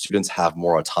classrooms so that students have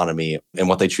more autonomy in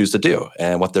what they choose to do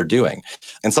and what they're doing.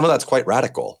 And some of that's quite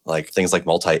radical, like things like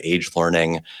multi-age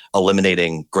learning,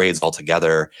 eliminating grades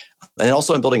altogether, and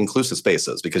also in building inclusive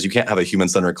spaces, because you can't have a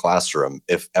human-centered classroom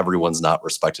if everyone's not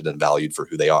respected and valued for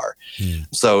who they are.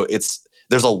 So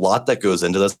there's a lot that goes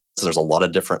into this. There's a lot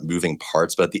of different moving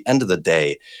parts, but at the end of the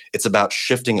day, it's about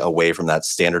shifting away from that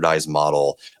standardized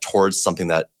model towards something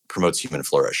that promotes human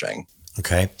flourishing.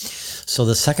 Okay. So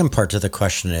the second part to the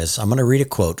question is, I'm going to read a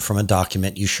quote from a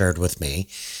document you shared with me.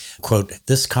 Quote,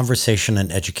 "This conversation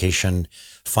in education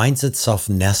finds itself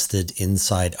nested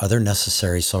inside other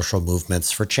necessary social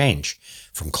movements for change,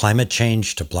 from climate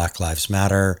change to Black Lives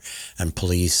Matter and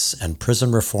police and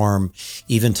prison reform,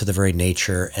 even to the very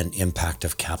nature and impact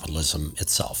of capitalism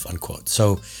itself," unquote.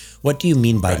 So what do you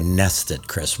mean by nested,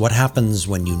 Chris? What happens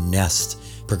when you nest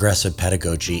progressive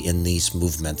pedagogy in these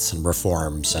movements and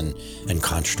reforms and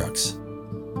constructs?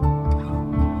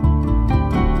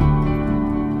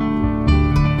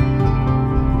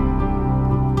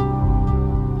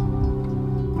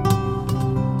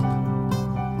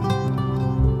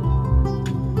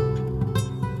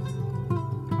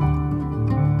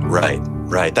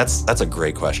 Right. That's a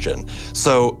great question.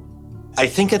 So I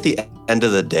think at the end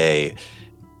of the day,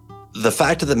 the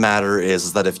fact of the matter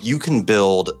is that if you can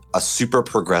build a super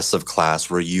progressive class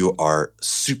where you are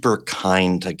super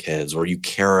kind to kids, where you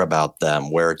care about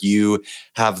them, where you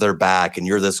have their back and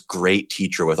you're this great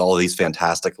teacher with all of these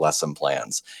fantastic lesson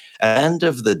plans, at the end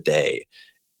of the day,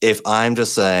 if I'm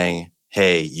just saying,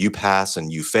 hey, you pass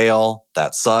and you fail,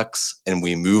 that sucks, and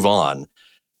we move on,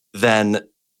 then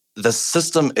the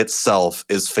system itself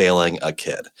is failing a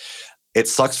kid. It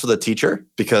sucks for the teacher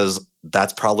because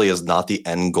that's probably is not the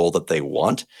end goal that they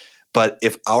want. But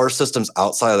if our systems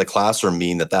outside of the classroom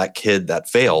mean that kid that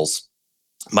fails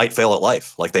might fail at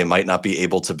life, like they might not be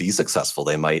able to be successful,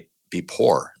 they might be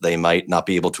poor, they might not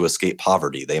be able to escape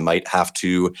poverty, they might have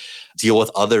to deal with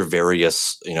other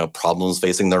various, problems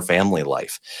facing their family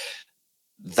life.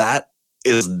 That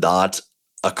is not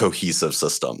a cohesive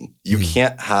system. You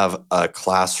can't have a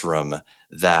classroom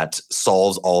that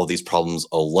solves all of these problems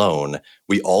alone.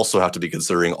 We also have to be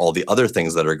considering all the other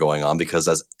things that are going on, because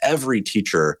as every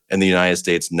teacher in the United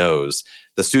States knows,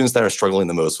 the students that are struggling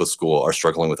the most with school are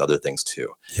struggling with other things too.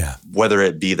 Yeah. Whether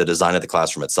it be the design of the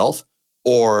classroom itself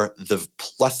or the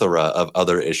plethora of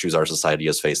other issues our society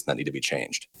is facing that need to be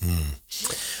changed.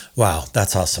 Wow,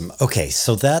 that's awesome. Okay,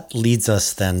 so that leads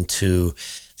us then to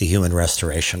the Human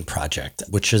Restoration Project,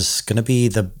 which is going to be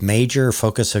the major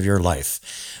focus of your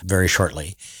life very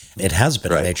shortly. It has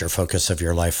been a major focus of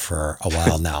your life for a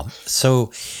while now.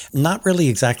 So not really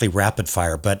exactly rapid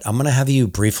fire, but I'm going to have you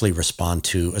briefly respond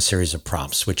to a series of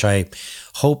prompts, which I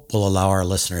hope will allow our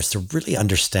listeners to really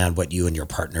understand what you and your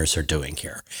partners are doing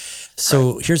here.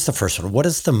 So here's the first one. What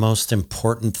is the most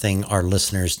important thing our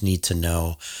listeners need to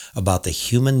know about the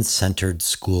Human-Centered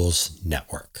Schools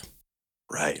Network?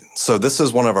 Right. So this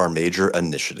is one of our major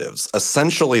initiatives.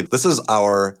 Essentially, this is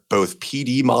our both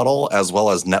PD model as well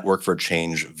as network for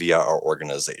change via our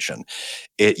organization.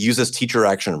 It uses teacher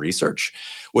action research,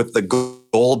 with the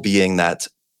goal being that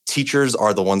teachers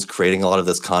are the ones creating a lot of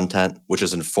this content, which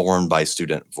is informed by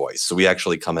student voice. So we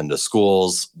actually come into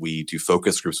schools, we do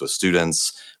focus groups with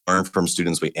students, learn from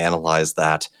students, we analyze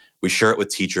that, we share it with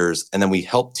teachers, and then we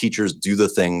help teachers do the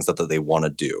things that they want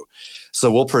to do.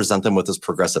 So we'll present them with this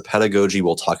progressive pedagogy.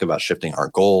 We'll talk about shifting our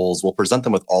goals. We'll present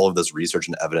them with all of this research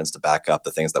and evidence to back up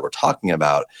the things that we're talking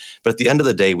about. But at the end of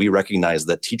the day, we recognize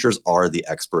that teachers are the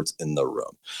experts in the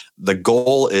room. The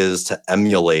goal is to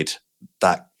emulate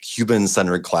that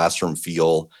human-centered classroom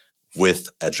feel with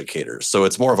educators. So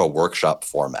it's more of a workshop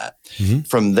format.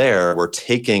 From there, we're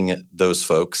taking those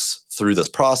folks through this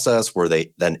process where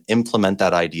they then implement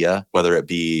that idea, whether it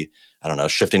be, I don't know,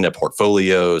 shifting to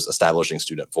portfolios, establishing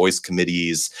student voice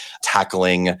committees,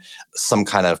 tackling some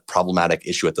kind of problematic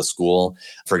issue at the school.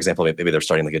 For example, maybe they're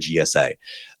starting like a GSA.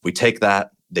 We take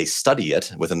that, they study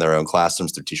it within their own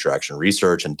classrooms through teacher action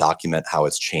research and document how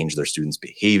it's changed their students'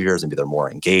 behaviors. Maybe they're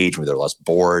more engaged, maybe they're less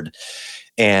bored,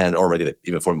 or maybe they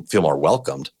even feel more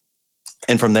welcomed.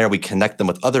 And from there, we connect them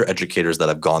with other educators that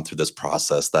have gone through this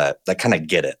process that kind of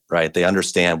get it, right? They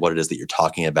understand what it is that you're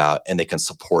talking about, and they can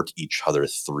support each other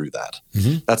through that.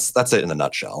 That's it in a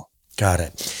nutshell. Got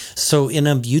it. So in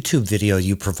a YouTube video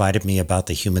you provided me about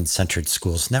the Human-Centered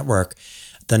Schools Network,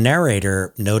 the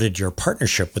narrator noted your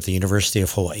partnership with the University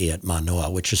of Hawaii at Manoa,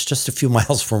 which is just a few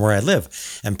miles from where I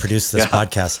live, and produced this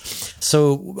podcast.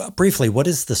 So briefly, what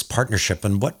is this partnership,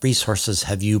 and what resources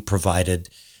have you provided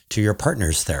to your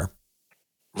partners there?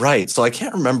 Right. So I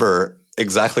can't remember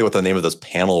exactly what the name of this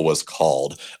panel was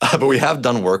called, but we have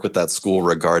done work with that school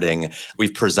regarding,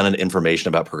 we've presented information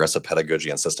about progressive pedagogy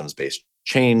and systems-based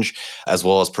change, as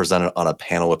well as presented on a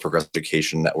panel with Progressive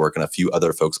Education Network and a few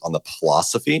other folks on the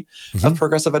philosophy of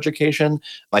progressive education.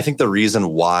 I think the reason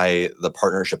why the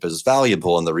partnership is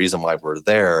valuable and the reason why we're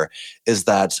there is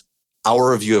that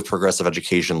our view of progressive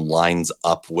education lines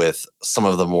up with some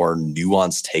of the more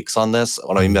nuanced takes on this.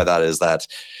 What I mean by that is that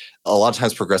a lot of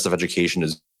times progressive education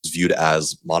is viewed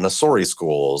as Montessori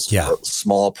schools, or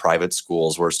small private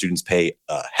schools where students pay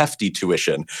a hefty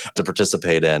tuition to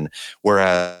participate in,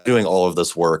 whereas doing all of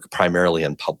this work primarily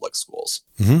in public schools.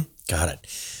 Got it.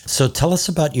 So tell us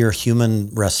about your Human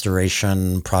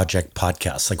Restoration Project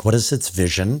podcast. Like, what is its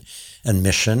vision and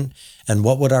mission, and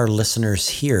what would our listeners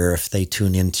hear if they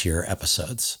tune into your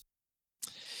episodes?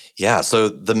 Yeah, so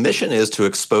the mission is to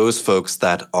expose folks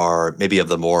that are maybe of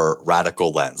the more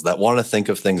radical lens, that want to think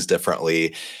of things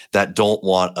differently, that don't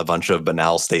want a bunch of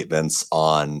banal statements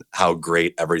on how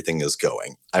great everything is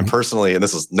going. I'm personally, and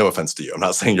this is no offense to you, I'm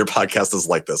not saying your podcast is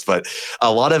like this, but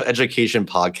a lot of education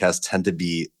podcasts tend to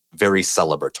be very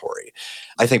celebratory.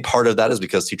 I think part of that is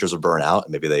because teachers are burnt out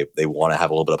and maybe they want to have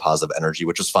a little bit of positive energy,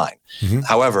 which is fine.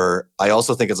 However, I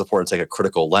also think it's important to take a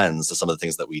critical lens to some of the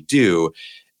things that we do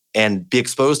and be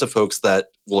exposed to folks that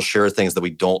will share things that we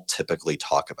don't typically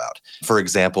talk about. For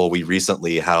example, we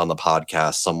recently had on the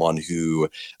podcast someone who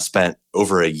spent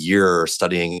over a year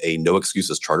studying a no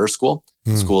excuses charter school,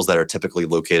 schools that are typically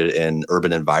located in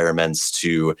urban environments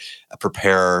to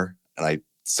prepare, and I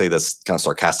say this kind of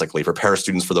sarcastically, prepare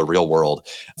students for the real world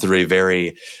through a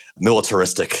very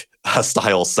militaristic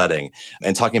style setting,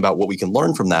 and talking about what we can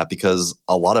learn from that, because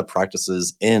a lot of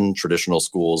practices in traditional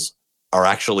schools are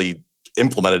actually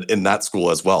implemented in that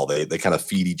school as well. They kind of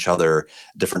feed each other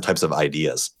different types of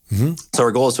ideas. So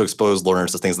our goal is to expose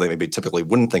learners to things they maybe typically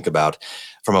wouldn't think about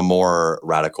from a more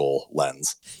radical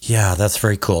lens. Yeah, that's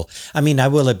very cool. I mean, I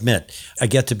will admit, I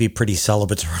get to be pretty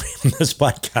celebratory in this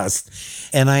podcast,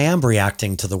 and I am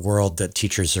reacting to the world that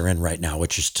teachers are in right now,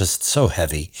 which is just so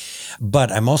heavy.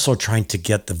 But I'm also trying to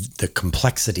get the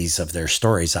complexities of their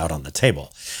stories out on the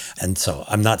table. And so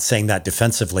I'm not saying that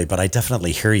defensively, but I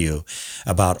definitely hear you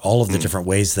about all of the different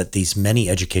ways that these many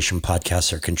education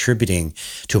podcasts are contributing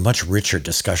to a much richer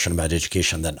discussion about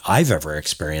education than I've ever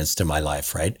experienced in my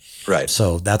life, right? Right.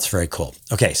 So that's very cool.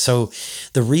 Okay, so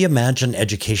the Reimagine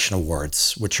Education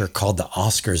Awards, which are called the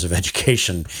Oscars of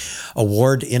Education,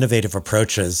 award innovative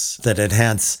approaches that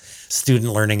enhance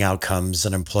student learning outcomes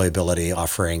and employability,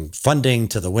 offering funding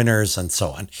to the winners and so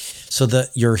on. So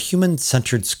your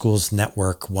Human-Centered Schools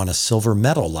Network won a silver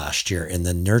medal last year in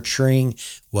the Nurturing,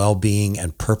 Well-Being,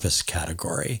 and Purpose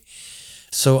category.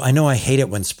 So I know I hate it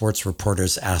when sports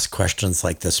reporters ask questions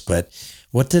like this, but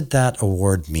what did that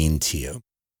award mean to you?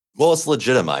 Well, it's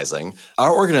legitimizing.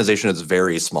 Our organization is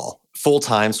very small.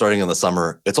 Full-time, starting in the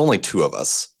summer, it's only 2 of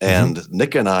us. And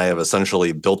Nick and I have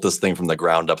essentially built this thing from the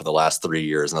ground up in the last 3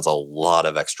 years, and that's a lot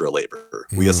of extra labor.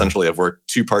 We essentially have worked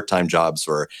 2 part-time jobs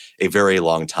for a very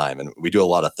long time, and we do a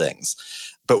lot of things.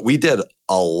 But we did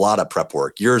a lot of prep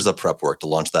work, years of prep work to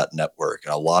launch that network,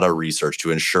 and a lot of research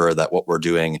to ensure that what we're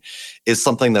doing is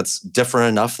something that's different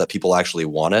enough that people actually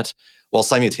want it, while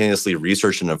simultaneously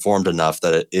researched and informed enough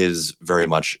that it is very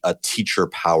much a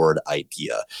teacher-powered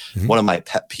idea. One of my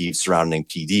pet peeves surrounding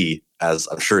PD, as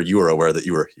I'm sure you were aware that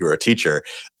you were a teacher,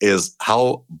 is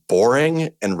how boring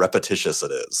and repetitious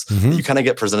it is. You kind of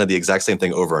get presented the exact same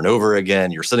thing over and over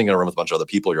again. You're sitting in a room with a bunch of other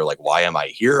people. You're like, why am I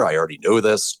here? I already know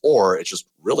this. Or it's just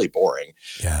really boring.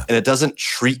 Yeah. And it doesn't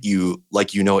treat you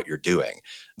like you know what you're doing.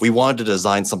 We wanted to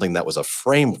design something that was a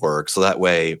framework so that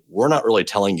way we're not really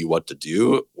telling you what to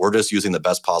do. We're just using the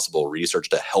best possible research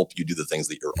to help you do the things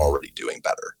that you're already doing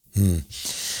better.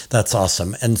 That's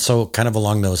awesome. And so kind of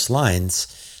along those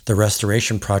lines, the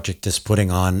Restoration Project is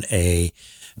putting on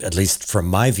at least from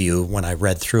my view, when I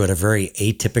read through it, a very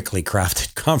atypically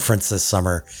crafted conference this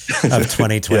summer of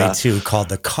 2022 called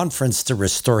the Conference to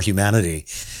Restore Humanity.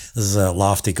 This is a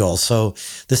lofty goal. So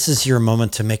this is your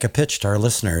moment to make a pitch to our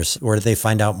listeners. Where do they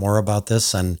find out more about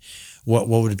this, and what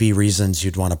would be reasons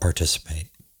you'd want to participate?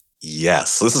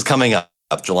 Yes. So this is coming up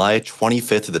July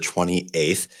 25th to the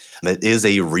 28th. It is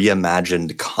a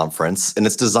reimagined conference, and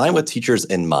it's designed with teachers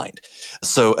in mind.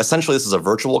 So essentially, this is a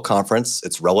virtual conference.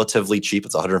 It's relatively cheap.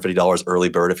 It's $150 early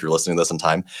bird if you're listening to this in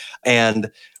time. And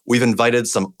we've invited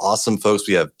some awesome folks.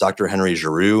 We have Dr. Henry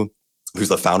Giroux, who's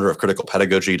the founder of Critical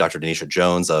Pedagogy, Dr. Denisha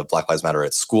Jones of Black Lives Matter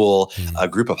at School, a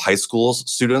group of high school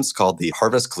students called the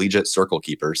Harvest Collegiate Circle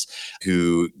Keepers,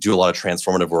 who do a lot of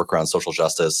transformative work around social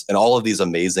justice, and all of these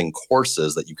amazing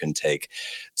courses that you can take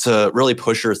to really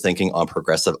push your thinking on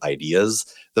progressive ideas.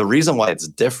 The reason why it's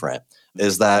different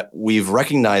is that we've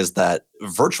recognized that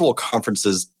virtual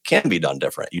conferences can be done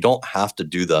different. You don't have to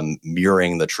do them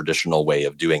mirroring the traditional way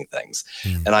of doing things.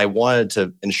 And I wanted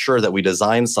to ensure that we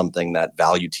design something that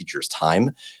valued teachers'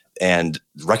 time, and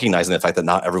recognizing the fact that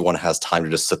not everyone has time to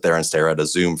just sit there and stare at a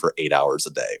Zoom for 8 hours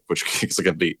a day, which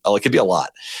could be a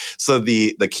lot. So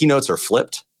the keynotes are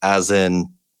flipped, as in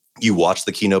you watch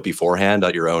the keynote beforehand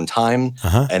at your own time,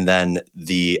 and then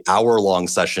the hour-long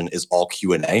session is all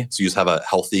Q&A. So you just have a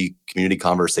healthy community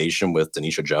conversation with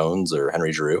Denisha Jones or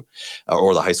Henry Giroux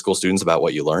or the high school students about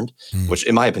what you learned, which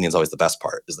in my opinion is always the best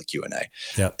part, is the Q&A.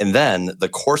 Yep. And then the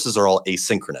courses are all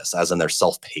asynchronous, as in they're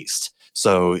self-paced.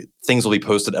 So things will be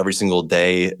posted every single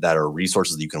day that are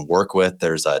resources that you can work with.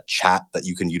 There's a chat that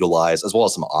you can utilize, as well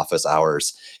as some office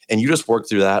hours. And you just work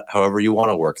through that however you want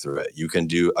to work through it. You can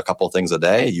do a couple things a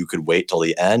day. You could wait till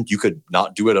the end. You could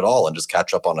not do it at all and just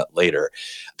catch up on it later.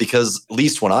 Because at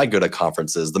least when I go to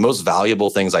conferences, the most valuable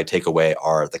things I take away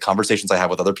are the conversations I have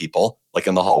with other people, like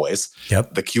in the hallways,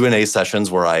 the Q&A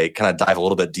sessions where I kind of dive a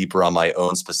little bit deeper on my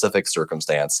own specific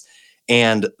circumstance,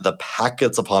 and the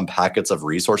packets upon packets of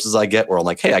resources I get where I'm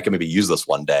like, hey, I can maybe use this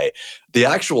one day. The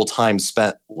actual time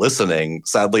spent listening,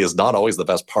 sadly, is not always the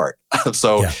best part.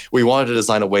 So we wanted to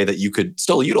design a way that you could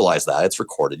still utilize that. It's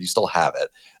recorded. You still have it.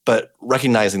 But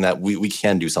recognizing that we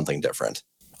can do something different.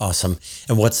 Awesome.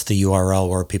 And what's the URL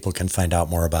where people can find out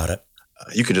more about it?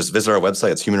 You could just visit our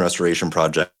website. It's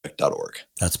humanrestorationproject.org.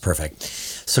 That's perfect.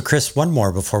 So Chris, one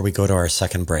more before we go to our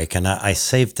second break. And I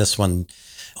saved this one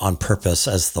on purpose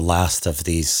as the last of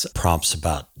these prompts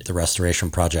about the Restoration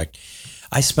Project.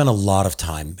 I spent a lot of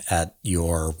time at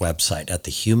your website, at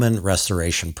the Human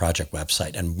Restoration Project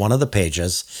website. And one of the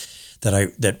pages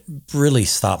that really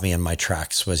stopped me in my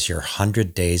tracks was your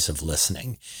 100 days of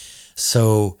listening.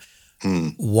 So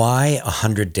Why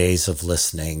 100 days of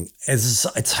listening?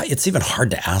 It's even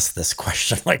hard to ask this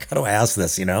question. Like, how do I ask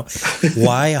this,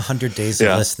 Why 100 days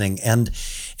of listening? And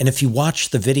if you watch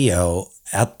the video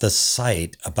at the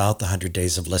site about the 100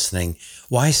 days of listening,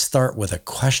 why start with a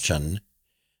question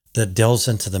that delves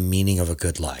into the meaning of a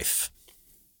good life?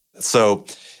 So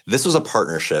this was a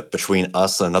partnership between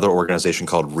us and another organization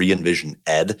called Re-Envision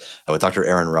Ed with Dr.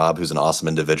 Aaron Robb, who's an awesome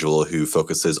individual who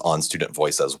focuses on student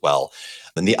voice as well.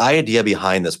 And the idea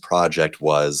behind this project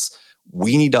was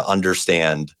we need to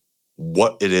understand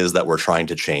what it is that we're trying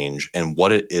to change and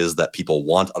what it is that people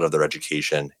want out of their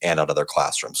education and out of their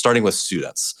classroom, starting with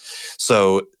students.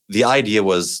 So the idea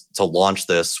was to launch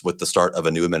this with the start of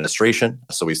a new administration.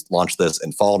 So we launched this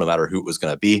in fall, no matter who it was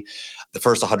going to be. The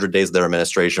first 100 days of their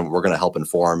administration, we're going to help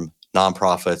inform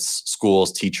nonprofits,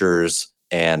 schools, teachers,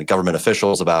 and government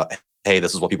officials about, hey,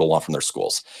 this is what people want from their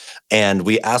schools. And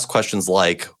we ask questions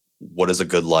like, what is a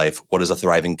good life? What is a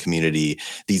thriving community?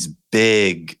 These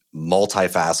big,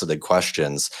 multifaceted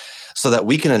questions so that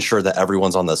we can ensure that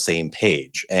everyone's on the same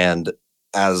page. And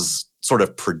as sort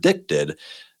of predicted,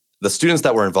 the students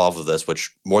that were involved with this,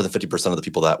 which more than 50% of the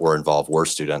people that were involved were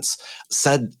students,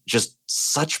 said just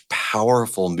such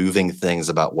powerful, moving things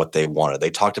about what they wanted. They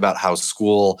talked about how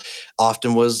school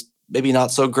often was maybe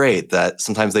not so great, that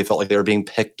sometimes they felt like they were being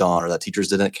picked on or that teachers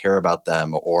didn't care about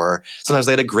them, or sometimes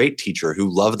they had a great teacher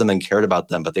who loved them and cared about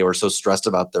them, but they were so stressed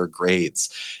about their grades,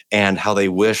 and how they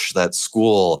wish that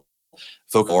school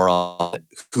focus more on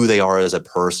who they are as a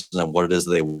person and what it is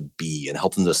they will be, and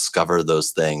help them discover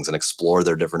those things and explore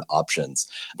their different options,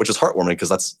 which is heartwarming because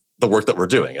that's the work that we're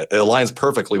doing. It aligns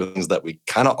perfectly with things that we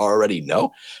kind of already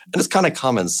know, and it's kind of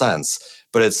common sense.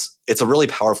 But it's a really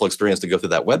powerful experience to go through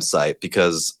that website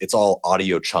because it's all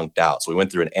audio chunked out. So we went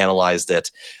through and analyzed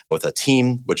it with a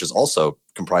team, which is also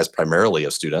comprised primarily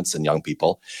of students and young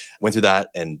people. Went through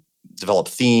that and developed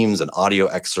themes and audio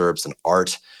excerpts and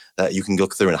art that you can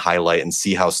look through and highlight and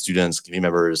see how students, community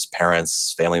members,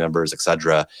 parents, family members, et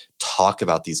cetera, talk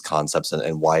about these concepts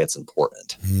and why it's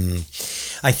important.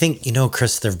 I think,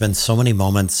 Chris, there have been so many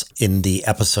moments in the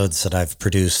episodes that I've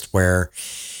produced where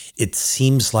it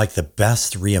seems like the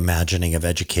best reimagining of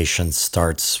education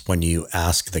starts when you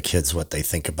ask the kids what they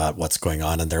think about what's going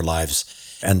on in their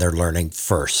lives and their learning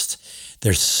first.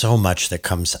 There's so much that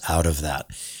comes out of that.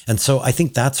 And so I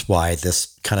think that's why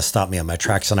this kind of stopped me on my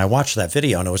tracks. And I watched that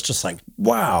video and it was just like,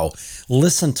 wow,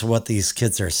 listen to what these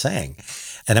kids are saying.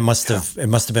 And it must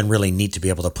have been really neat to be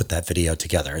able to put that video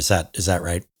together. Is that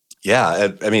right?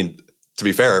 Yeah. I mean, to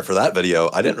be fair, for that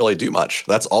video, I didn't really do much.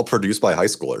 That's all produced by high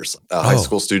schoolers, a high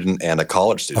school student and a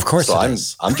college student. Of course, so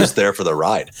I'm just there for the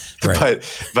ride. Right.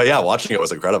 But yeah, watching it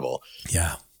was incredible.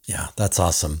 Yeah, that's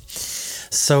awesome.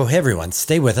 So hey everyone,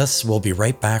 stay with us. We'll be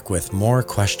right back with more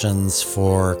questions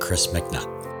for Chris McNutt.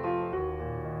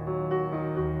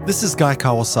 This is Guy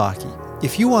Kawasaki.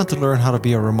 If you want to learn how to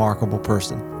be a remarkable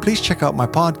person, please check out my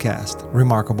podcast,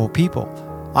 Remarkable People.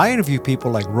 I interview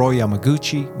people like Roy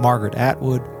Yamaguchi, Margaret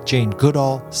Atwood, Jane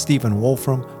Goodall, Stephen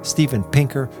Wolfram, Steven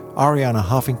Pinker, Ariana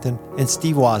Huffington, and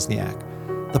Steve Wozniak.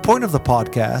 The point of the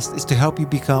podcast is to help you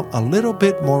become a little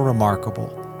bit more remarkable.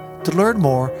 To learn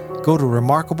more, go to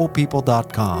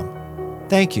remarkablepeople.com.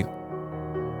 Thank you.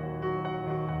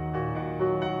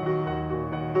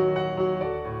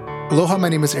 Aloha, my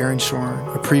name is Aaron Shorn,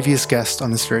 a previous guest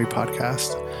on this very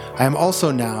podcast. I am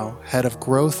also now head of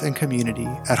growth and community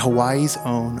at Hawaii's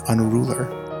own Unruler.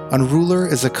 Unruler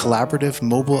is a collaborative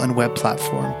mobile and web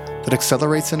platform that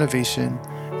accelerates innovation,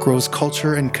 grows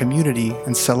culture and community,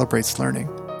 and celebrates learning.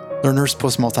 Learners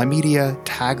post multimedia,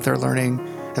 tag their learning,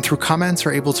 and through comments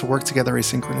are able to work together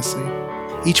asynchronously.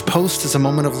 Each post is a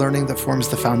moment of learning that forms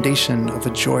the foundation of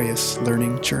a joyous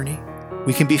learning journey.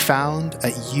 We can be found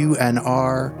at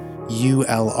unrulr.com.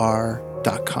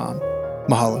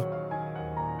 Mahalo.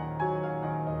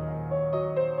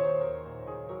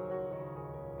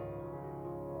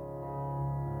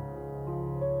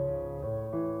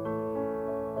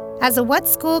 As a What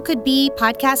School Could Be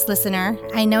podcast listener,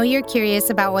 I know you're curious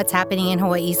about what's happening in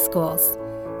Hawaii's schools.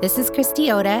 This is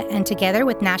Christy Oda, and together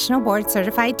with National Board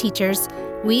Certified Teachers,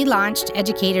 we launched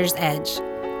Educator's Edge,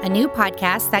 a new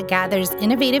podcast that gathers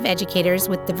innovative educators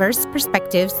with diverse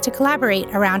perspectives to collaborate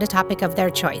around a topic of their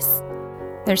choice.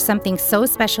 There's something so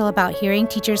special about hearing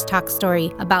teachers talk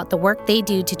story about the work they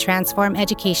do to transform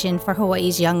education for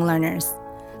Hawaii's young learners.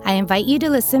 I invite you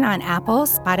to listen on Apple,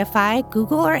 Spotify,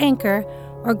 Google, or Anchor,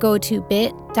 or go to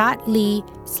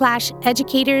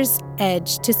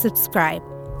bit.ly/educatorsedge to subscribe.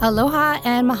 Aloha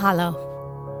and mahalo.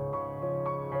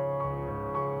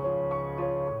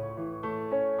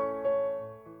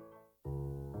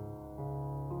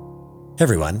 Hey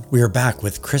everyone, we are back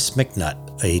with Chris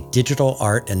McNutt, a digital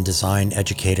art and design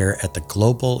educator at the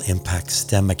Global Impact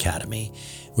STEM Academy,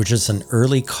 which is an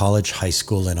early college high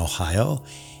school in Ohio,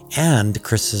 and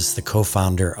Chris is the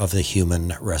co-founder of the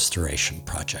Human Restoration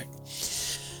Project.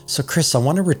 So Chris, I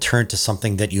want to return to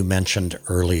something that you mentioned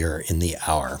earlier in the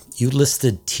hour. You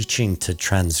listed Teaching to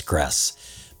Transgress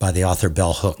by the author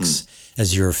Bell Hooks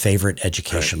as your favorite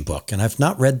education book. And I've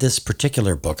not read this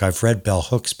particular book. I've read Bell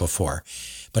Hooks before,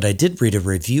 but I did read a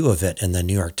review of it in the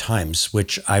New York Times,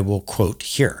 which I will quote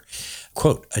here.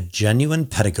 Quote, "A genuine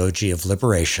pedagogy of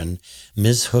liberation,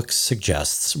 Ms. Hooks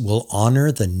suggests, will honor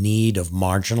the need of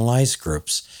marginalized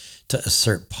groups to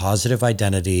assert positive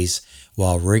identities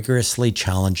while rigorously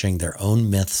challenging their own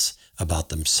myths about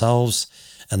themselves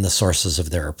and the sources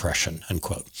of their oppression,"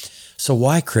 unquote. So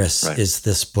why, Chris, is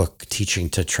this book, Teaching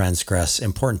to Transgress,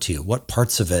 important to you? What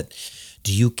parts of it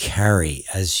do you carry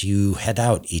as you head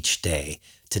out each day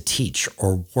to teach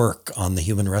or work on the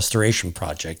Human Restoration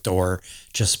Project or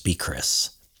just be Chris?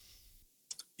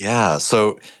 Yeah,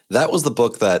 so that was the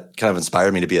book that kind of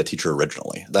inspired me to be a teacher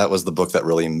originally. That was the book that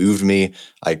really moved me.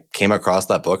 I came across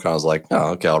that book and I was like,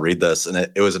 oh, okay, I'll read this. And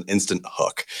it was an instant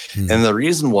hook. And the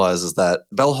reason is that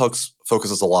Bell Hooks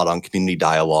focuses a lot on community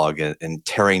dialogue and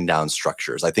tearing down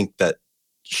structures. I think that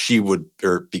she would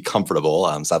be comfortable.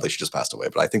 Sadly, she just passed away,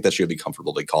 but I think that she would be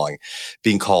comfortable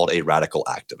being called a radical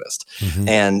activist.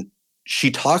 And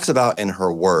she talks about in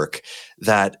her work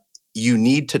that you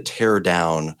need to tear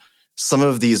down some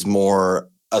of these more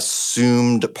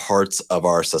assumed parts of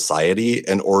our society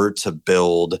in order to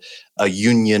build a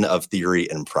union of theory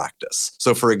and practice.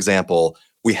 So, for example,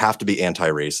 we have to be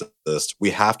anti-racist.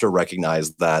 We have to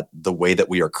recognize that the way that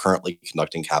we are currently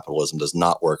conducting capitalism does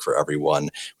not work for everyone.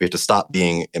 We have to stop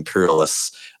being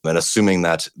imperialists and assuming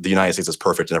that the United States is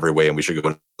perfect in every way and we should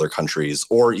go to other countries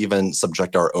or even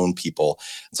subject our own people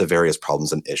to various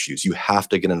problems and issues. You have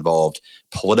to get involved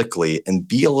politically and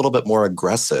be a little bit more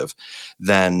aggressive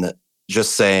than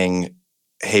just saying,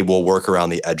 hey, we'll work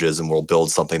around the edges and we'll build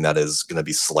something that is going to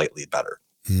be slightly better.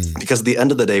 Because at the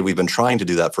end of the day, we've been trying to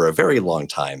do that for a very long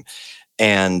time.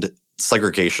 And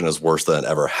segregation is worse than it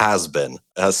ever has been.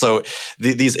 So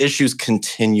these issues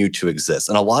continue to exist.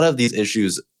 And a lot of these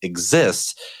issues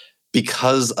exist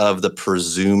because of the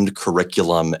presumed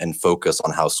curriculum and focus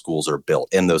on how schools are built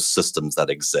and those systems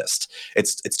that exist.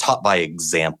 It's taught by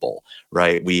example,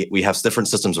 right? We have different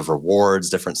systems of rewards,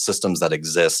 different systems that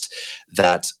exist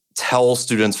that tell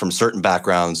students from certain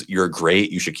backgrounds, you're great,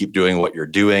 you should keep doing what you're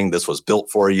doing, this was built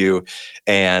for you.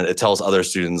 And it tells other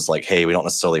students like, hey, we don't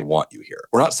necessarily want you here.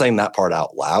 We're not saying that part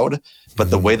out loud, but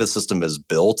the way the system is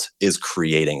built is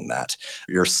creating that.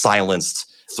 You're silenced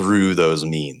through those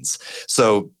means.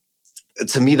 So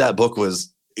to me, that book was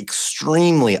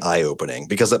extremely eye-opening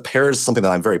because it pairs something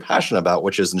that I'm very passionate about,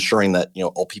 which is ensuring that,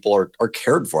 all people are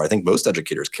cared for. I think most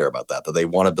educators care about that they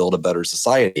want to build a better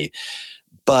society.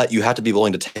 But you have to be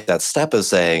willing to take that step of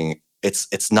saying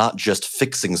it's not just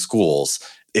fixing schools.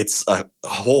 It's a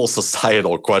whole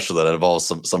societal question that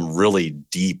involves some really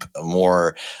deep,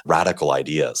 more radical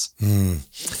ideas.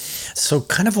 So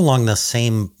kind of along the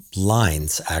same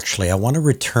lines, actually, I want to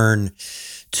return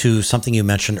to something you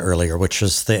mentioned earlier, which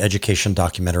is the education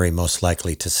documentary Most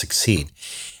Likely to Succeed,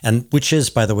 and which is,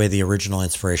 by the way, the original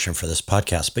inspiration for this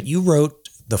podcast. But you wrote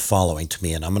the following to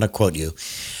me, and I'm going to quote you.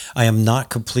 "I am not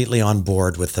completely on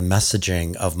board with the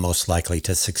messaging of Most Likely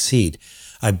to Succeed.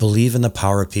 I believe in the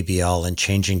power of PBL and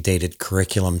changing dated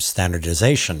curriculum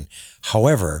standardization.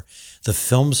 However, the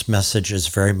film's message is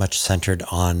very much centered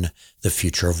on the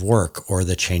future of work or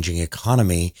the changing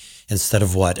economy instead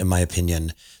of what, in my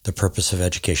opinion, the purpose of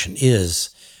education is,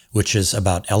 which is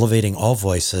about elevating all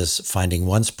voices, finding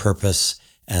one's purpose,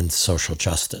 and social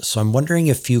justice." So I'm wondering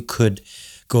if you could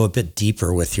go a bit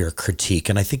deeper with your critique.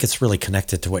 And I think it's really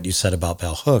connected to what you said about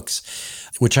Bell Hooks,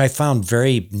 which I found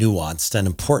very nuanced and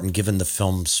important given the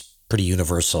film's pretty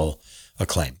universal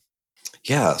acclaim.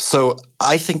 Yeah, so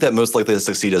I think that Most Likely to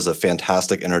Succeed is a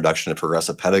fantastic introduction to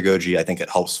progressive pedagogy. I think it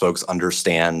helps folks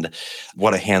understand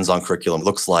what a hands-on curriculum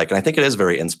looks like, and I think it is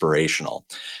very inspirational.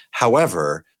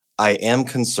 However, I am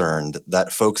concerned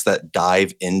that folks that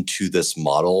dive into this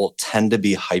model tend to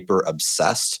be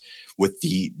hyper-obsessed with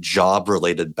the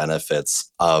job-related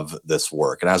benefits of this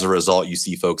work. And as a result, you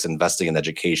see folks investing in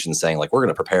education saying, like, we're going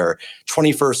to prepare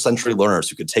 21st century learners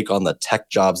who could take on the tech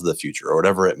jobs of the future or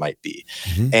whatever it might be.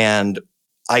 And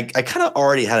I kind of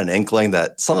already had an inkling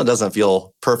that something doesn't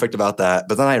feel perfect about that.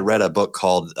 But then I read a book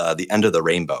called The End of the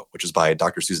Rainbow, which is by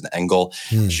Dr. Susan Engel.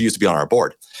 She used to be on our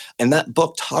board. And that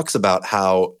book talks about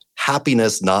how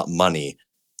happiness, not money,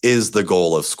 is the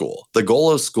goal of school. The goal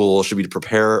of school should be to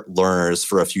prepare learners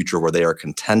for a future where they are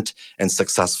content and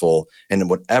successful in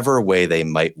whatever way they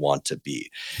might want to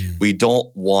be. We don't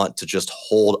want to just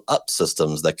hold up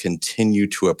systems that continue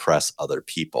to oppress other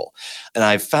people. And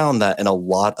I've found that in a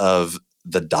lot of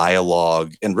the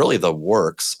dialogue and really the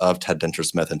works of Ted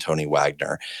Dintersmith and Tony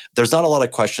Wagner, there's not a lot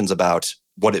of questions about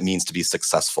what it means to be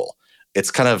successful. It's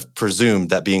kind of presumed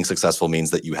that being successful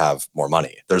means that you have more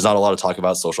money. There's not a lot of talk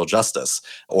about social justice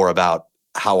or about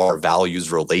how our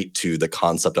values relate to the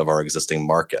concept of our existing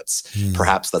markets.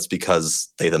 Perhaps that's because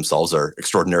they themselves are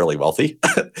extraordinarily wealthy,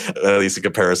 at least in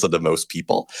comparison to most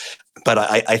people. But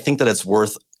I think that it's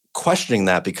worth questioning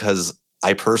that, because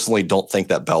I personally don't think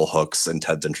that bell hooks and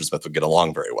Ted Dintersmith would get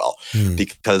along very well.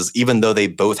 Because even though they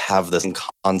both have this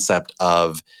concept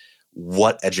of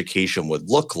what education would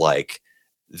look like,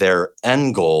 their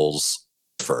end goals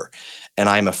differ. And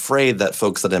I'm afraid that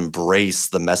folks that embrace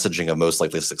the messaging of most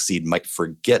likely to succeed might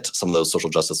forget some of those social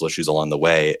justice issues along the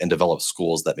way and develop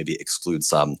schools that maybe exclude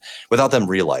some without them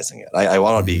realizing it. I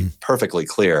want to be perfectly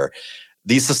clear.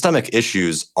 These systemic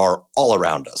issues are all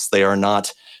around us. They are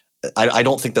not, I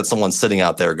don't think that someone's sitting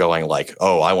out there going like,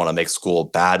 oh, I want to make school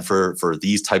bad for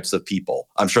these types of people.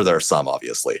 I'm sure there are some,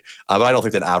 obviously, but I don't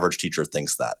think that an average teacher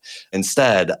thinks that.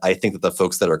 Instead, I think that the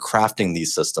folks that are crafting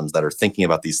these systems, that are thinking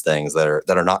about these things, that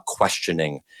are not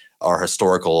questioning our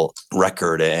historical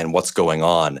record and what's going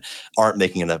on, aren't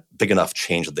making a big enough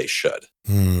change that they should.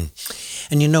 And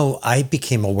I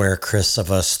became aware, Chris,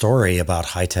 of a story about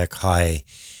High Tech High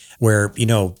where,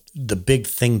 the big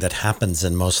thing that happens,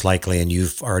 and most likely, and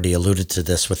you've already alluded to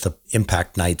this with the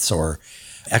Impact Nights or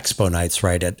Expo Nights,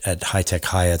 right, at High Tech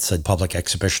High, it's a public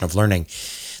exhibition of learning,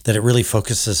 that it really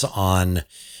focuses on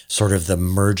sort of the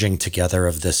merging together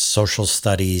of this social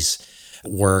studies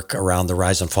work around the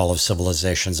rise and fall of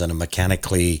civilizations in a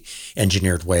mechanically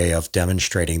engineered way of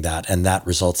demonstrating that. And that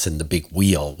results in the big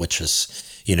wheel, which is,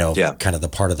 kind of the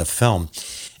part of the film.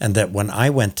 And that when I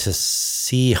went to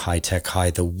see High Tech High,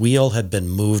 the wheel had been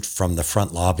moved from the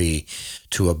front lobby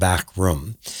to a back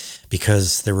room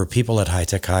because there were people at High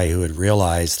Tech High who had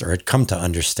realized or had come to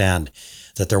understand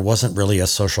that there wasn't really a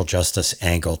social justice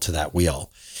angle to that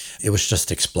wheel. It was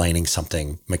just explaining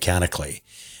something mechanically.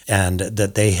 And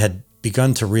that they had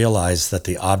begun to realize that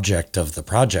the object of the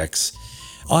projects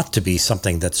ought to be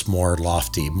something that's more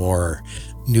lofty, more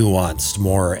nuanced,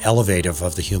 more elevative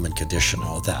of the human condition,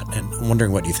 all of that. And I'm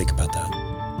wondering what you think about that.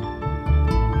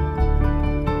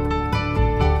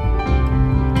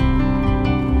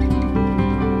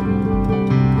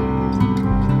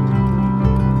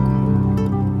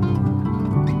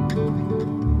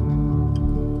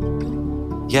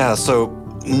 Yeah, so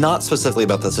not specifically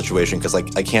about that situation, because I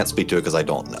can't speak to it because I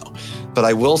don't know. But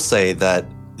I will say that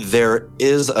there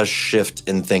is a shift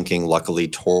in thinking, luckily,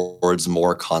 towards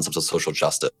more concepts of social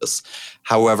justice.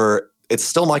 However, it's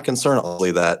still my concern,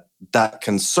 only that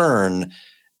concern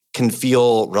can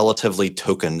feel relatively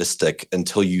tokenistic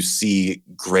until you see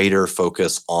greater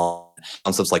focus on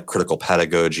concepts like critical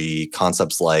pedagogy,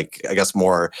 concepts like, I guess,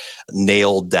 more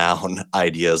nailed down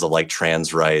ideas of like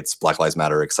trans rights, Black Lives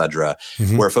Matter, et cetera,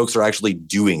 where folks are actually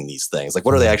doing these things. Like,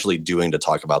 what are they actually doing to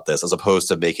talk about this, as opposed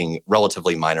to making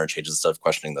relatively minor changes instead of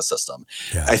questioning the system?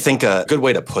 Yeah. I think a good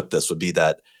way to put this would be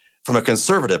that from a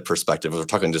conservative perspective, if we're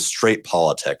talking just straight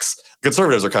politics,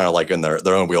 conservatives are kind of like in their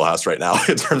own wheelhouse right now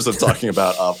in terms of talking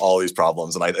about all these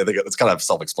problems. And I think it's kind of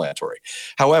self-explanatory.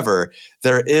 However,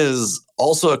 there is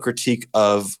also a critique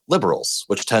of liberals,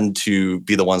 which tend to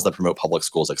be the ones that promote public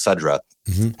schools, et cetera,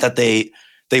 that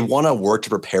they want to work to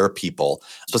prepare people,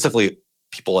 specifically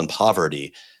people in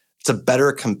poverty, to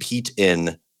better compete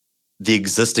in the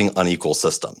existing unequal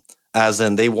system. As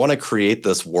in, they want to create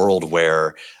this world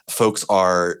where folks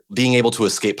are being able to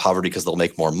escape poverty because they'll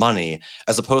make more money,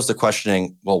 as opposed to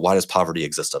questioning, well, why does poverty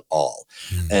exist at all?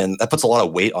 And that puts a lot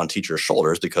of weight on teachers'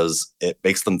 shoulders, because it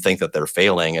makes them think that they're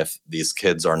failing if these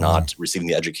kids are not receiving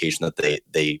the education that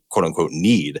they quote unquote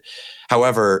need.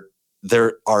 However,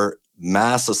 there are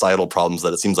mass societal problems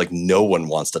that it seems like no one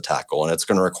wants to tackle. And it's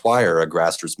going to require a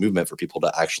grassroots movement for people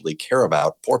to actually care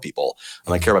about poor people.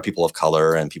 And I care about people of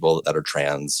color and people that are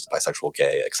trans, bisexual,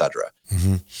 gay, et cetera.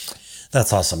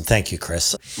 That's awesome. Thank you,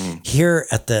 Chris. Here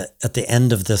at the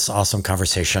end of this awesome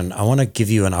conversation, I want to give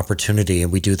you an opportunity,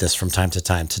 and we do this from time to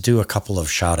time, to do a couple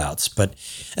of shout outs.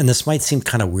 And this might seem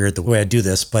kind of weird the way I do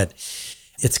this, but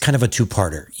it's kind of a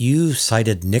two-parter. You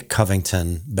cited Nick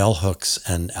Covington, bell hooks,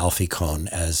 and Alfie Kohn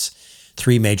as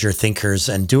three major thinkers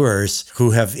and doers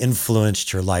who have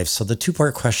influenced your life. So the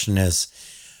two-part question is,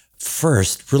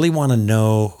 first, really want to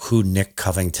know who Nick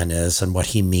Covington is and what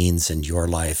he means in your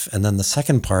life. And then the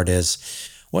second part is,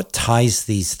 What ties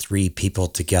these three people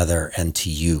together and to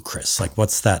you, Chris? Like,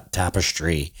 what's that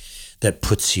tapestry that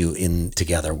puts you in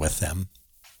together with them?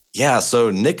 Yeah,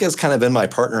 so Nick has kind of been my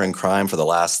partner in crime for the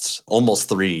last almost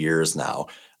 3 years now.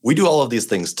 We do all of these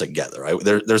things together, right?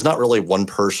 There's not really one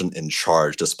person in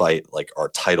charge, despite like our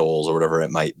titles or whatever it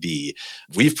might be.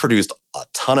 We've produced a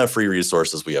ton of free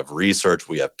resources. We have research,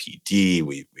 we have PD,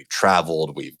 we've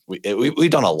traveled, we've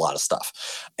done a lot of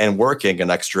stuff. And working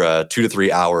an extra 2 to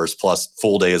 3 hours plus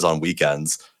full days on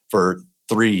weekends for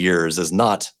 3 years is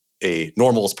not a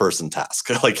normal person task.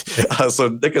 So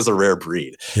Nick is a rare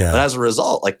breed. Yeah. And as a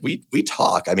result, like we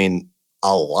talk, I mean,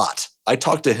 a lot. I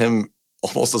talk to him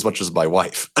almost as much as my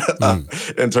wife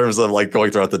in terms of like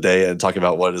going throughout the day and talking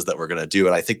about what it is that we're going to do.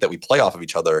 And I think that we play off of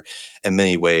each other in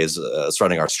many ways,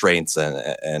 surrounding our strengths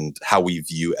and how we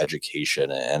view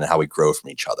education and how we grow from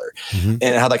each other. Mm-hmm.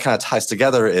 And how that kind of ties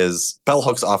together is Bell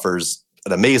Hooks offers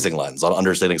an amazing lens on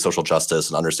understanding social justice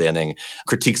and understanding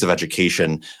critiques of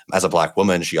education. As a Black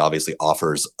woman, she obviously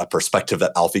offers a perspective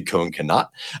that Alfie Kohn cannot.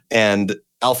 And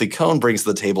Alfie Kohn brings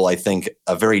to the table, I think,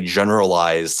 a very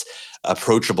generalized,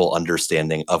 approachable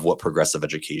understanding of what progressive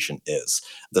education is.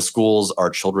 The Schools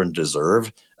Our Children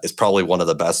Deserve is probably one of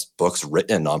the best books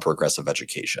written on progressive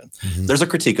education. Mm-hmm. There's a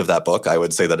critique of that book. I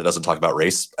would say that it doesn't talk about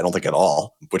race, I don't think at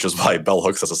all, which is why Bell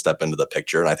Hooks has to step into the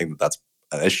picture. And I think that that's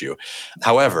an issue.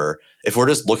 However, if we're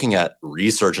just looking at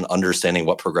research and understanding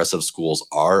what progressive schools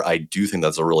are, I do think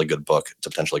that's a really good book to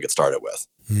potentially get started with.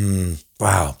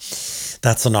 Wow.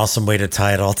 That's an awesome way to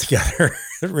tie it all together.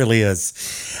 It really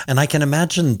is. And I can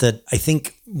imagine that I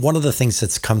think one of the things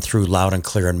that's come through loud and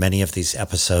clear in many of these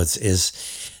episodes is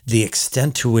the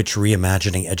extent to which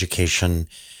reimagining education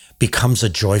becomes a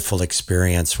joyful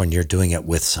experience when you're doing it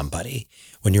with somebody,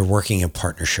 when you're working in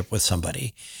partnership with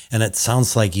somebody. And it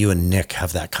sounds like you and Nick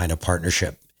have that kind of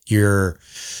partnership. You're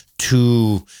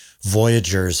two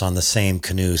voyagers on the same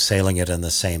canoe, sailing it in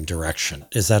the same direction.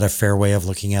 Is that a fair way of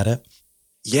looking at it?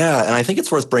 Yeah, and I think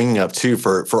it's worth bringing up too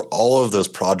for all of those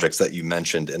projects that you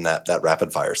mentioned in that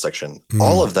rapid fire section.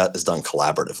 All of that is done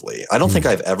collaboratively. I don't think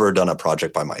I've ever done a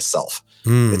project by myself.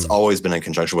 It's always been in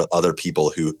conjunction with other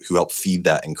people who help feed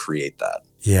that and create that.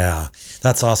 Yeah,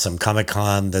 that's awesome.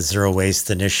 Comic-Con, the Zero Waste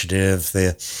Initiative,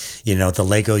 the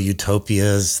Lego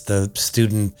Utopias, the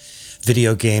student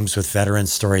video games with veteran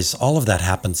stories, all of that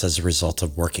happens as a result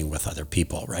of working with other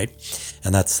people, right?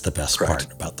 And that's the best part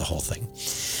about the whole thing.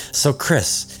 So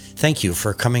Chris, thank you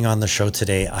for coming on the show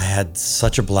today. I had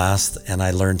such a blast and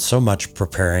I learned so much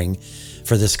preparing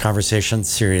for this conversation.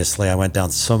 Seriously, I went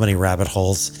down so many rabbit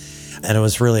holes and it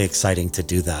was really exciting to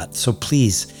do that. So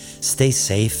please stay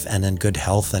safe and in good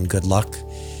health and good luck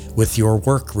with your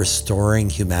work restoring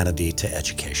humanity to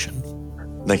education.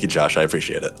 Thank you, Josh. I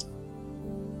appreciate it.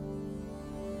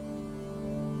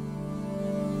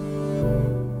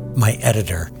 My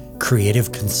editor,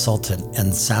 creative consultant,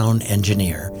 and sound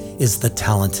engineer is the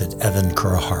talented Evan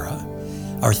Kurohara.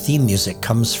 Our theme music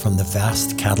comes from the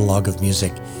vast catalog of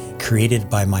music created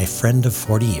by my friend of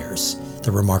 40 years,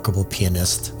 the remarkable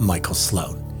pianist Michael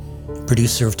Sloan.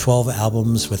 Producer of 12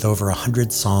 albums with over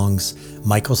 100 songs,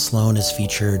 Michael Sloan is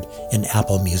featured in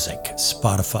Apple Music,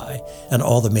 Spotify, and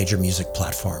all the major music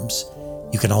platforms.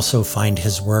 You can also find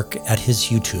his work at his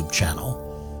YouTube channel.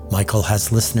 Michael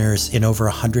has listeners in over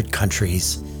 100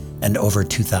 countries and over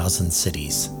 2,000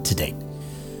 cities to date.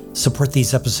 Support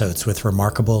these episodes with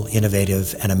remarkable,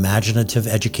 innovative, and imaginative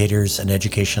educators and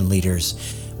education leaders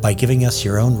by giving us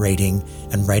your own rating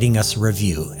and writing us a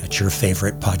review at your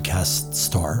favorite podcast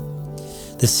store.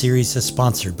 This series is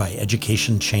sponsored by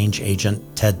education change agent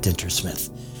Ted Dintersmith,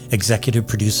 executive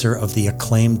producer of the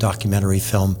acclaimed documentary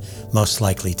film Most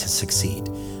Likely to Succeed,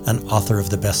 and author of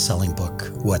the best-selling book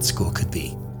What School Could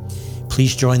Be.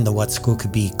 Please join the What School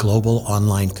Could Be global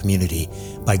online community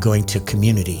by going to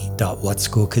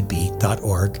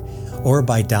community.whatschoolcouldbe.org or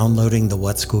by downloading the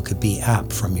What School Could Be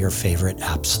app from your favorite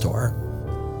app store.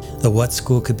 The What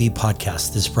School Could Be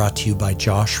podcast is brought to you by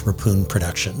Josh Rapoon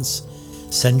Productions.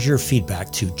 Send your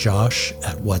feedback to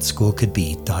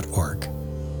josh@whatschoolcouldbe.org.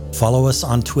 Follow us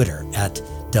on Twitter at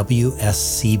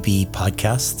WSCB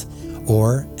Podcast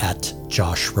or at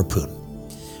Josh Rapoon.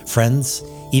 Friends,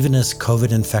 even as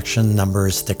COVID infection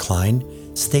numbers decline,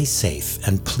 stay safe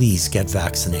and please get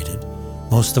vaccinated.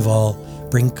 Most of all,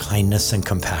 bring kindness and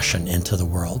compassion into the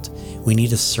world. We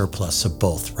need a surplus of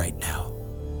both right now.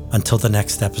 Until the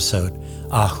next episode,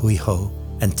 ahui ho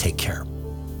and take care.